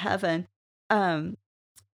up to heaven.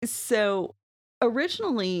 So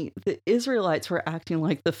originally, the Israelites were acting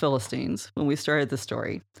like the Philistines when we started the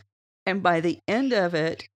story. And by the end of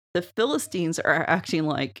it, the Philistines are acting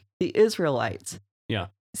like the Israelites. Yeah.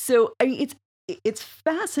 So I mean, it's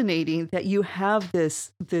fascinating that you have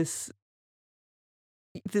this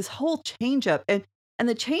whole change up, and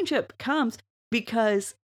the change up comes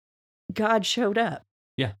because God showed up.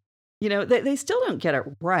 Yeah. They still don't get it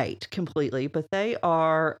right completely, but they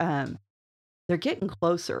are they're getting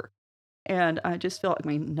closer. And I just felt like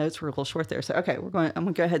my notes were a little short there. So okay, I'm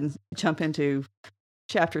gonna go ahead and jump into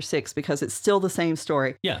chapter 6 because it's still the same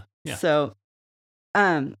story. Yeah. Yeah. So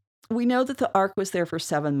we know that the ark was there for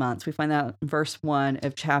 7 months. We find that in verse 1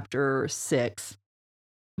 of chapter 6.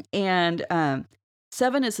 And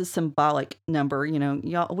 7 is a symbolic number.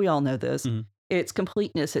 We all know this. Mm-hmm. It's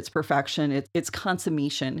completeness, it's perfection, it's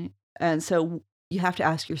consummation. And so you have to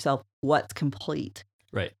ask yourself, what's complete?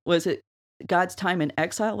 Right. Was it God's time in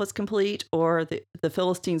exile was complete, or the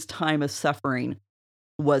Philistines' time of suffering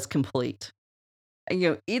was complete?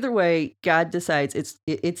 Either way, God decides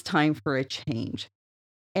it's time for a change.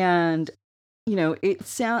 And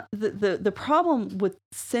the problem with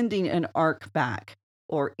sending an ark back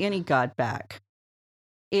or any God back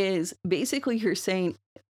is basically you're saying,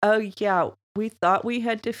 oh yeah, we thought we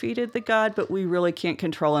had defeated the God, but we really can't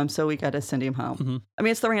control him, so we got to send him home. Mm-hmm. I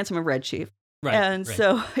mean, it's the ransom of Red Chief. Right. And right.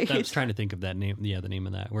 so I was trying to think of that name. Yeah, the name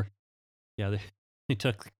of that. They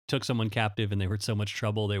took someone captive, and they were in so much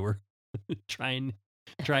trouble. They were trying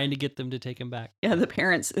to get them to take him back. Yeah, the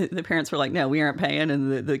parents were like, no, we aren't paying,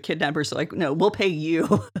 and the kidnappers are like, no, we'll pay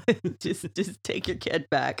you. just take your kid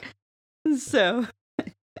back. So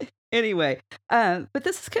anyway, but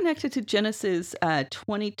this is connected to Genesis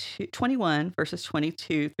 21 verses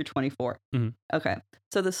 22 through 24. Mm-hmm. Okay,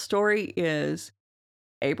 so the story is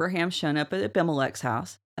Abraham shown up at Abimelech's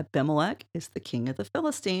house. Abimelech is the king of the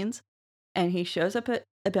Philistines, and he shows up at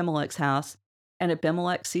Abimelech's house, and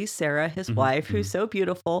Abimelech sees Sarah, his Mm-hmm. wife, who's Mm-hmm. so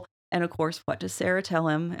beautiful. And of course, what does Sarah tell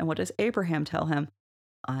him? And what does Abraham tell him?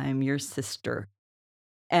 I'm your sister.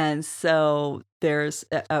 And so there's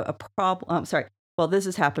a problem. I'm sorry. Well, this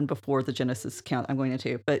has happened before the Genesis account I'm going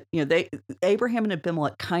into, but Abraham and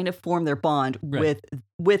Abimelech kind of form their bond Right.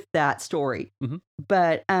 with that story. Mm-hmm.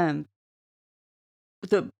 But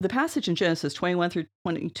the passage in Genesis 21 through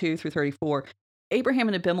 22 through 34, Abraham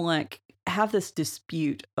and Abimelech have this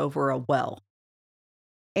dispute over a well.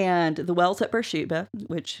 And the well's at Beersheba,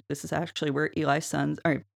 which this is actually where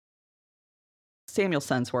Samuel's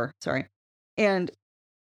sons were, sorry. And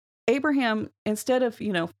Abraham, instead of,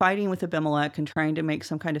 fighting with Abimelech and trying to make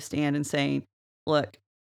some kind of stand and saying, look,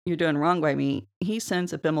 you're doing wrong by me, he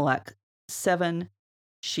sends Abimelech 7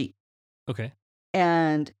 sheep. Okay.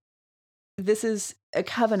 And this is a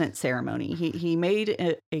covenant ceremony. He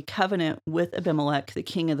made a covenant with Abimelech, the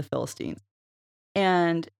king of the Philistines.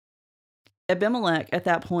 And Abimelech at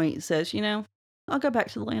that point says, I'll go back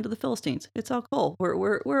to the land of the Philistines. It's all cool.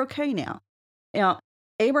 We're okay now. Now,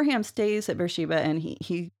 Abraham stays at Beersheba, and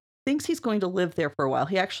he thinks he's going to live there for a while.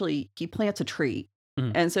 He plants a tree.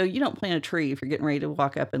 Mm-hmm. And so you don't plant a tree if you're getting ready to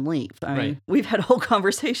walk up and leave. I mean, Right. we've had whole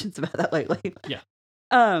conversations about that lately. Yeah.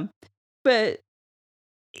 But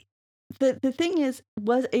the thing is,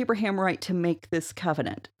 was Abraham right to make this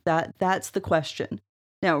covenant? That's the question.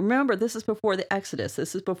 Now, remember, this is before the Exodus.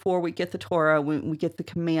 This is before we get the Torah, when we get the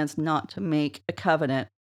commands not to make a covenant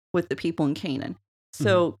with the people in Canaan.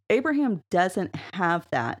 So Abraham doesn't have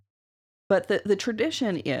that. But the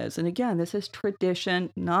tradition is, and again, this is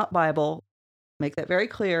tradition, not Bible, make that very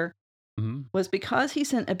clear, was because he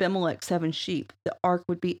sent Abimelech 7 sheep, the ark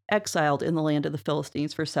would be exiled in the land of the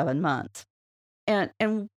Philistines for 7 months.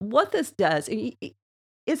 And what this does,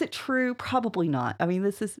 is it true? Probably not. I mean,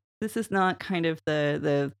 this is not kind of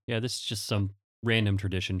the Yeah, this is just some random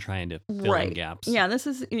tradition trying to fill in gaps. Yeah, this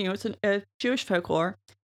is, it's a Jewish folklore.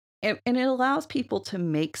 And it allows people to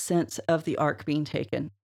make sense of the ark being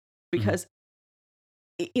taken, because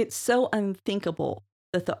it's so unthinkable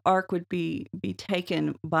that the ark would be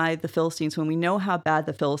taken by the Philistines when we know how bad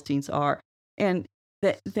the Philistines are. And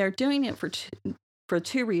that they're doing it for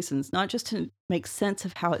 2 reasons, not just to make sense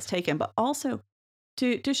of how it's taken, but also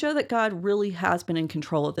to show that God really has been in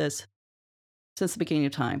control of this since the beginning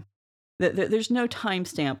of time. There's no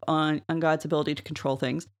timestamp on God's ability to control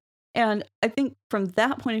things. And I think from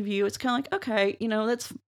that point of view, it's kind of like, okay,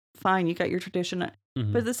 that's fine. You got your tradition.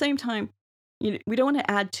 But at the same time, we don't want to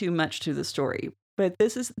add too much to the story. but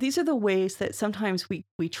these are the ways that sometimes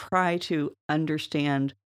we try to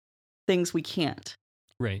understand things we can't.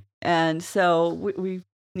 Right. And so we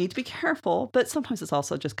need to be careful, but sometimes it's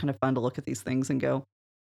also just kind of fun to look at these things and go,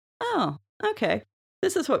 oh, okay,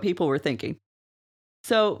 this is what people were thinking.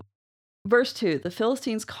 So verse 2, the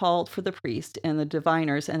Philistines called for the priest and the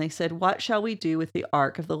diviners, and they said, what shall we do with the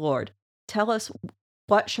ark of the Lord? Tell us,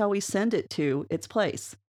 what shall we send it to its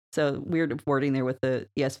place? So weird wording there with the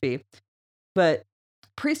ESV. But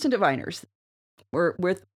priests and diviners, we're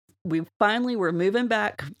moving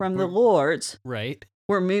back from the lords. Right.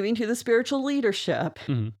 We're moving to the spiritual leadership.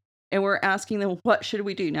 Mm-hmm. And we're asking them, what should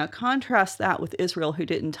we do? Now, contrast that with Israel, who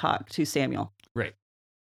didn't talk to Samuel. Right.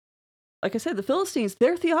 Like I said, the Philistines,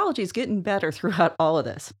 their theology is getting better throughout all of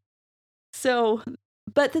this. So,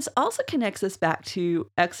 but this also connects us back to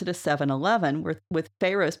Exodus 7:11 with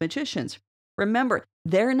Pharaoh's magicians. Remember,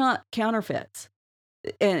 they're not counterfeits.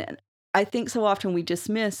 And I think so often we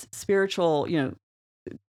dismiss spiritual,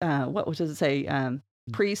 what does it say?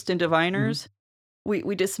 Priests and diviners. Mm-hmm.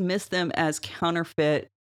 We dismiss them as counterfeit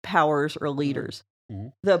powers or leaders. Mm-hmm.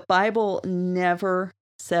 The Bible never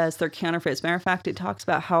says they're counterfeits. Matter of fact, it talks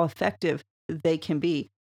about how effective they can be.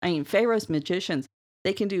 I mean, Pharaoh's magicians,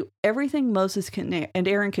 they can do everything Moses and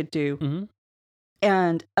Aaron could do, mm-hmm.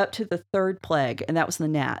 and up to the third plague, and that was the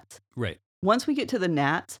gnats. Right. Once we get to the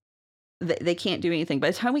gnats, they can't do anything.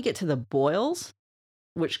 By the time we get to the boils,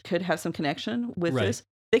 which could have some connection with this,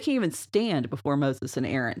 they can't even stand before Moses and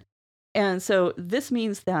Aaron. And so this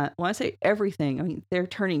means that when I say everything, I mean, they're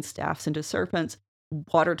turning staffs into serpents,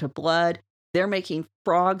 water to blood. They're making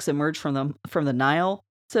frogs emerge from the Nile.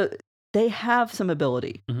 So they have some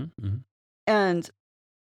ability. Mm-hmm, mm-hmm. And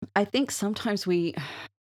I think sometimes we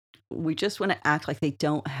just want to act like they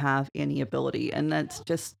don't have any ability. And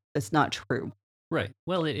it's not true. Right.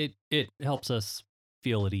 Well, it helps us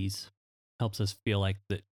feel at ease, helps us feel like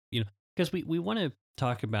that, because we want to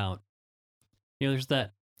talk about, there's this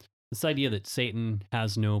idea that Satan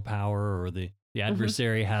has no power, or the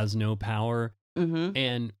adversary mm-hmm. has no power. Mm-hmm.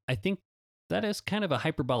 And I think that is kind of a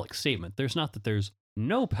hyperbolic statement. There's not that there's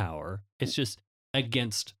no power. It's just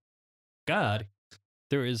against God.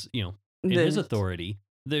 There is, in his authority,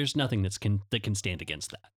 there's nothing that can stand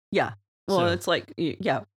against that. Yeah. Well, it's like,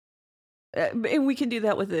 yeah. And we can do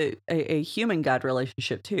that with a human-God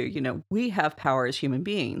relationship too. We have power as human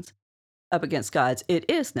beings up against God's. It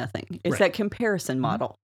is nothing. It's that comparison model.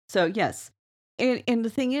 Mm-hmm. So yes. And the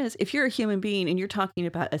thing is, if you're a human being and you're talking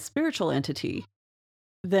about a spiritual entity,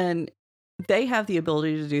 then they have the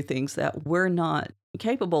ability to do things that we're not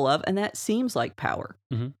capable of. And that seems like power.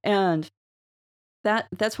 Mm-hmm. And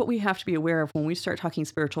that's what we have to be aware of when we start talking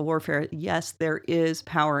spiritual warfare. Yes, there is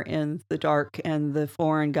power in the dark and the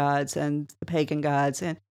foreign gods and the pagan gods.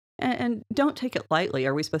 And don't take it lightly.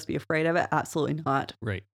 Are we supposed to be afraid of it? Absolutely not.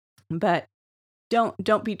 Right. But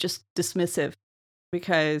don't be just dismissive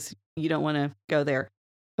because you don't want to go there.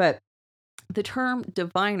 But the term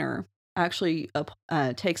diviner actually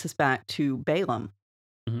takes us back to Balaam.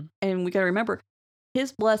 Mm-hmm. And we got to remember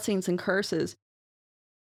his blessings and curses.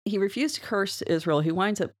 He refused to curse Israel. He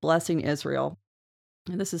winds up blessing Israel.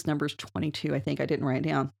 And this is Numbers 22, I think. I didn't write it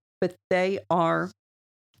down. But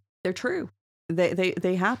they're true.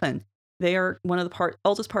 They happen. They are one of the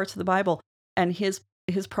oldest parts of the Bible. And his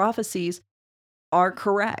prophecies are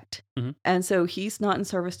correct. Mm-hmm. And so he's not in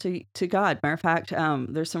service to God. Matter of fact,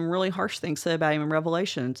 there's some really harsh things said about him in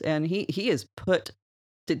Revelations, and he is put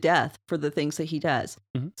to death for the things that he does.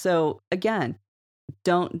 Mm-hmm. So again,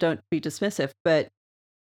 don't be dismissive. But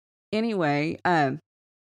anyway,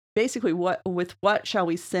 basically, what shall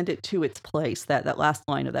we send it to its place? That last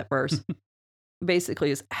line of that verse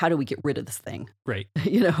basically is, how do we get rid of this thing? Right.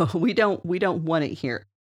 We don't want it here.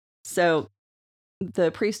 So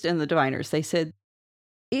the priest and the diviners, they said,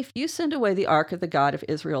 if you send away the ark of the God of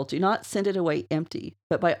Israel, do not send it away empty,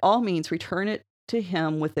 but by all means return it to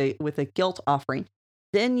him with a guilt offering.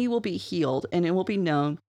 Then you will be healed, and it will be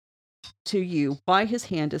known to you why his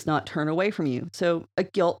hand does not turn away from you. So a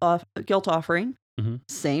guilt offering, mm-hmm.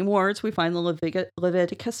 same words we find in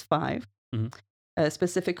Leviticus 5, mm-hmm.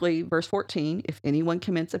 Specifically verse 14. If anyone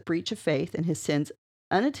commits a breach of faith and has sins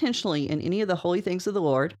unintentionally in any of the holy things of the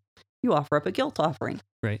Lord, you offer up a guilt offering.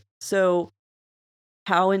 Right. So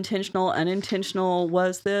how intentional, unintentional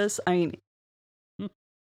was this? I mean,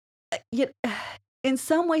 yet in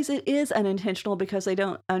some ways it is unintentional because they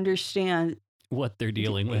don't understand what they're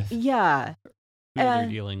dealing with. Yeah. Who they're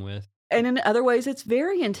dealing with. And in other ways, it's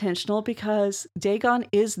very intentional because Dagon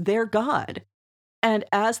is their god. And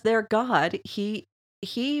as their god, he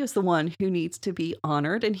is the one who needs to be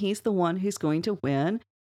honored, and he's the one who's going to win.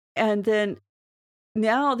 And then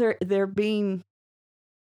now they're being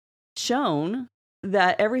shown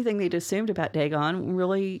that everything they'd assumed about Dagon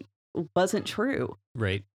really wasn't true.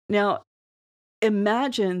 Right. Now,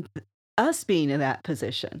 imagine us being in that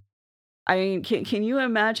position. I mean, can you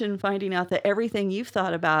imagine finding out that everything you've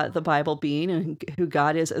thought about the Bible being and who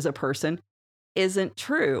God is as a person isn't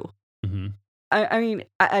true? Mm-hmm. I mean,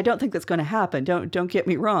 I don't think that's going to happen. Don't get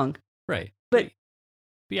me wrong. Right. But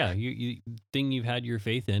yeah, you thing you've had your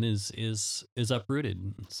faith in is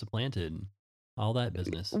uprooted, supplanted, all that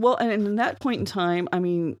business. Well, and in that point in time, I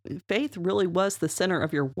mean, faith really was the center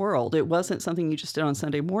of your world. It wasn't something you just did on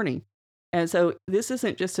Sunday morning. And so this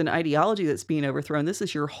isn't just an ideology that's being overthrown. This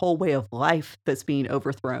is your whole way of life that's being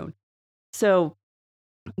overthrown. So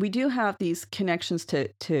we do have these connections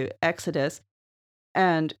to Exodus.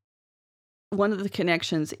 And one of the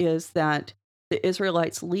connections is that the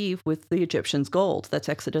Israelites leave with the Egyptians' gold. That's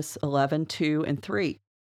Exodus 11, 2, and 3.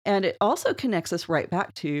 And it also connects us right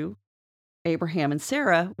back to Abraham and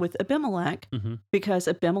Sarah with Abimelech, because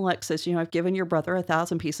Abimelech says, I've given your brother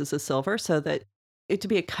 1,000 pieces of silver so that it to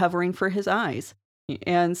be a covering for his eyes.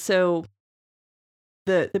 And so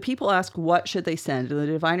the people ask, what should they send? And the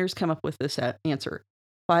diviners come up with this answer: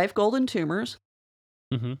 5 golden tumors.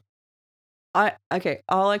 Mm-hmm.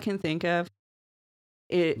 All I can think of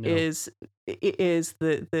is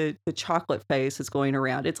the chocolate face is going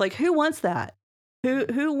around. It's like, who wants that?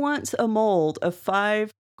 Who wants a mold of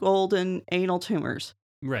 5 golden anal tumors?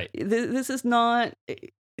 Right. This is not.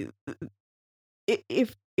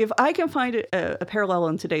 If I can find a parallel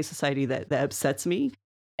in today's society that upsets me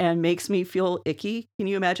and makes me feel icky, can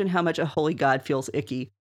you imagine how much a holy God feels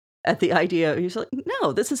icky at the idea? He's like,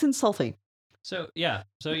 no, this is insulting. So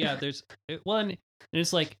there's one, and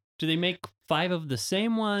it's like, do they make 5 of the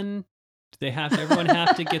same one? Do everyone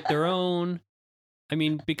have to get their own? I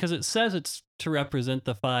mean, because it says it's to represent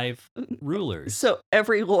the 5 rulers. So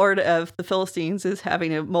every lord of the Philistines is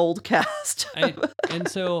having a mold cast. And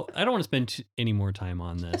so I don't want to spend any more time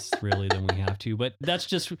on this really than we have to, but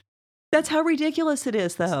that's how ridiculous it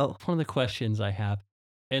is, though. One of the questions I have.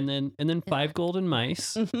 And then 5 golden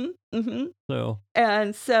mice. Mm-hmm,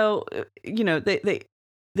 mm-hmm. So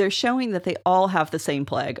they're showing that they all have the same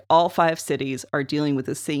plague. All 5 cities are dealing with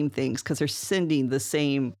the same things because they're sending the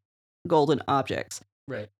same golden objects.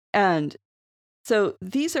 Right. And so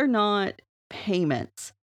these are not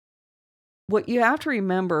payments. What you have to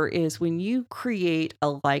remember is when you create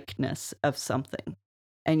a likeness of something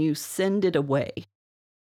and you send it away,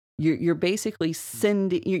 you're basically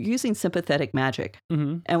you're using sympathetic magic.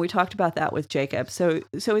 Mm-hmm. And we talked about that with Jacob. So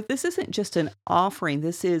this isn't just an offering.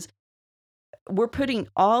 We're putting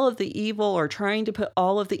all of the evil, or trying to put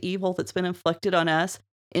all of the evil that's been inflicted on us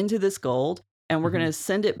into this gold, and we're going to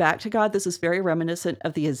send it back to God. This is very reminiscent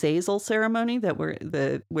of the Azazel ceremony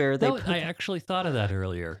I actually thought of that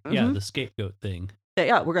earlier. Mm-hmm. Yeah, the scapegoat thing.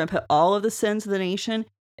 Yeah, we're going to put all of the sins of the nation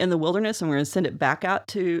in the wilderness, and we're going to send it back out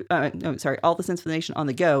to all the sins of the nation on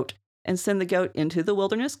the goat, and send the goat into the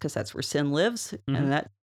wilderness because that's where sin lives. Mm-hmm.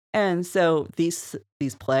 And so these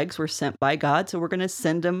plagues were sent by God, so we're going to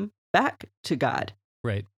send them back to God.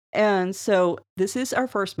 Right. And so this is our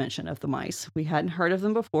first mention of the mice. We hadn't heard of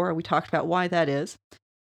them before. We talked about why that is.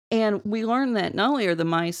 And we learned that not only are the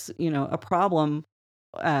mice, a problem,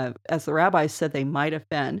 as the rabbis said they might have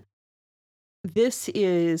been, this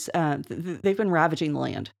is, they've been ravaging the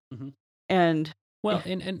land. Mm-hmm. And well,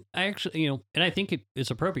 and I actually, and I think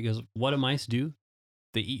it's appropriate because what do mice do?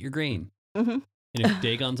 They eat your grain. Mm-hmm. And if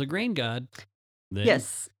Dagon's a grain god, then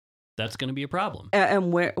yes, that's going to be a problem.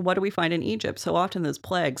 And what do we find in Egypt? So often those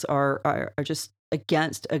plagues are just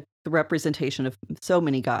against the representation of so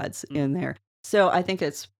many gods in there. So I think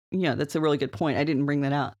that's a really good point. I didn't bring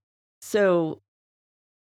that out. So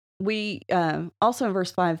we also in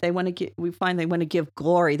verse 5, they want to give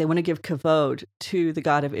glory. They want to give kavod to the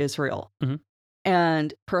God of Israel. Mm-hmm.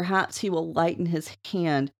 And perhaps he will lighten his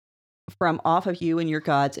hand from off of you and your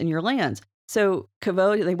gods and your lands. So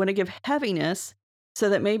kavod, they want to give heaviness so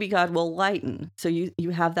that maybe God will lighten. So you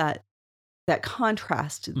have that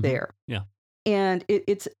contrast there. Yeah. And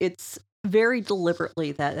it's very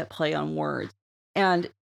deliberately that play on words. And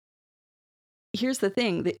here's the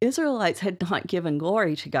thing, the Israelites had not given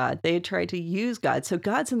glory to God. They had tried to use God. So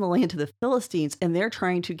God's in the land of the Philistines, and they're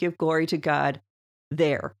trying to give glory to God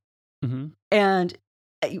there. Mm-hmm. And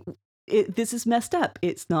this is messed up.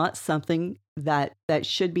 It's not something that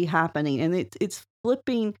should be happening. and it's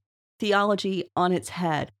flipping theology on its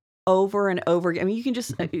head over and over again. I mean, you can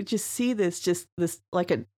just see this like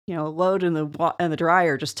a load in the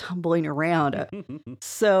dryer just tumbling around.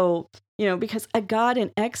 So because a God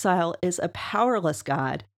in exile is a powerless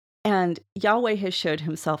God, and Yahweh has showed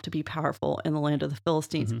himself to be powerful in the land of the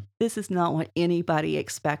Philistines. Mm-hmm. This is not what anybody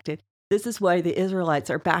expected. This is why the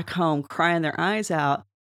Israelites are back home crying their eyes out,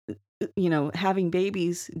 having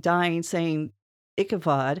babies dying, saying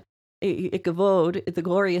Ichabod, the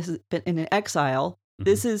glory has been in an exile.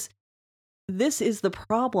 Mhm. This is the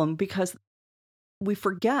problem, because we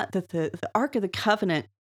forget that the Ark of the Covenant,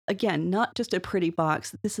 again, not just a pretty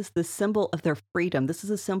box. This is the symbol of their freedom. This is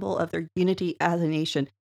a symbol of their unity as a nation.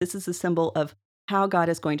 This is a symbol of how God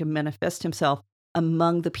is going to manifest himself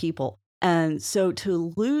among the people. And so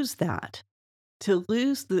to lose that, to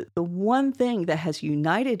lose the one thing that has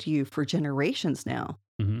united you for generations now,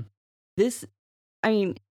 Mhm. this, I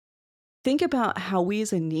mean, think about how we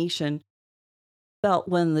as a nation felt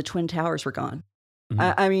when the Twin Towers were gone.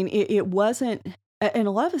 Mhm. I mean, it wasn't, and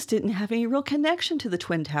a lot of us didn't have any real connection to the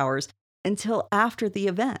Twin Towers until after the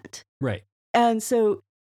event. Right. And so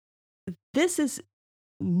this is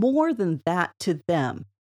more than that to them.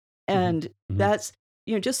 Mhm. And Mhm. that's,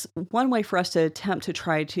 just one way for us to attempt to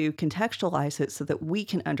try to contextualize it so that we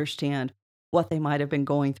can understand what they might have been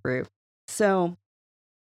going through. So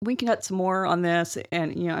we can get some more on this.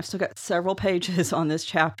 And, I've still got several pages on this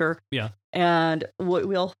chapter. Yeah. And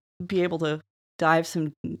we'll be able to dive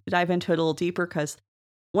into it a little deeper, because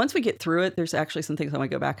once we get through it, there's actually some things I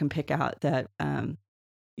want to go back and pick out that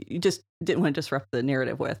you just didn't want to disrupt the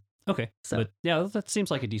narrative with. Okay. So- But yeah, that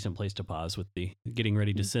seems like a decent place to pause with the getting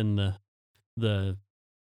ready to send the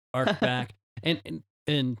arc back. And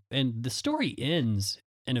the story ends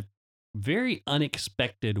in a very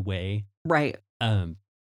unexpected way. Right.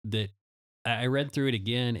 That I read through it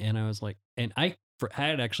again, and I was like, and I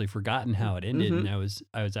had actually forgotten how it ended, and I was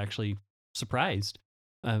actually surprised.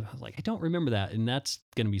 I was like, I don't remember that, and that's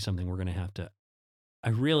going to be something we're going to have to. I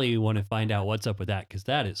really want to find out what's up with that, because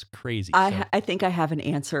that is crazy. I think I have an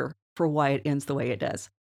answer for why it ends the way it does.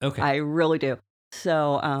 Okay. I really do.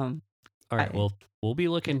 So, all right. Well, we'll be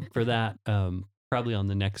looking for that. Probably on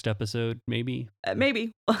the next episode, maybe.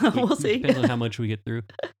 Maybe we'll see. Depends on how much we get through.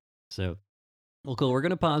 So, well, cool. We're going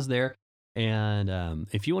to pause there. And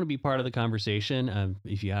if you want to be part of the conversation,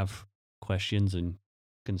 if you have questions and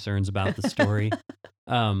concerns about the story,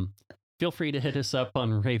 feel free to hit us up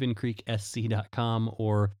on ravencreeksc.com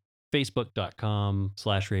or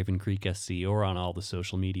facebook.com/ravencreeksc, or on all the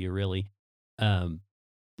social media, really.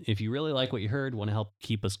 If you really like what you heard, want to help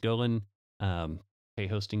keep us going, pay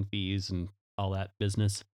hosting fees and all that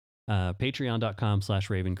business,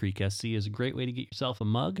 patreon.com/ravencreeksc is a great way to get yourself a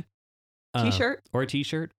mug. T-shirt. Or a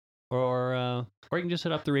t-shirt, or you can just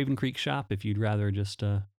hit up the Raven Creek shop if you'd rather just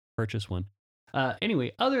purchase one.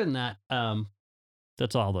 Anyway, other than that,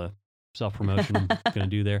 that's all the self-promotion I'm going to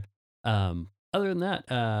do there. Other than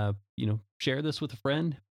that, share this with a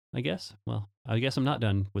friend, I guess. Well, I guess I'm not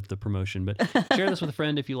done with the promotion, but share this with a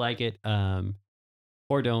friend if you like it, or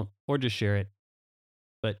don't, or just share it.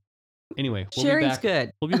 But anyway, Sharing's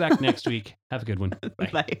good. We'll be back next week. Have a good one. Bye.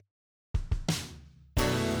 Bye.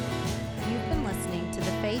 You've been listening to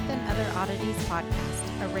the Faith and Other Oddities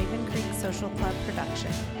podcast, a Raven Creek Social Club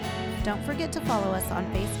production. Don't forget to follow us on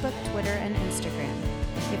Facebook, Twitter, and Instagram.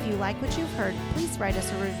 If you like what you've heard, please write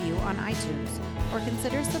us a review on iTunes, or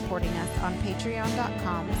consider supporting us on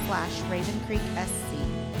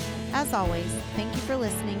patreon.com/ravencreeksc. As always, thank you for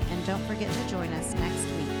listening, and don't forget to join us next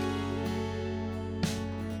week.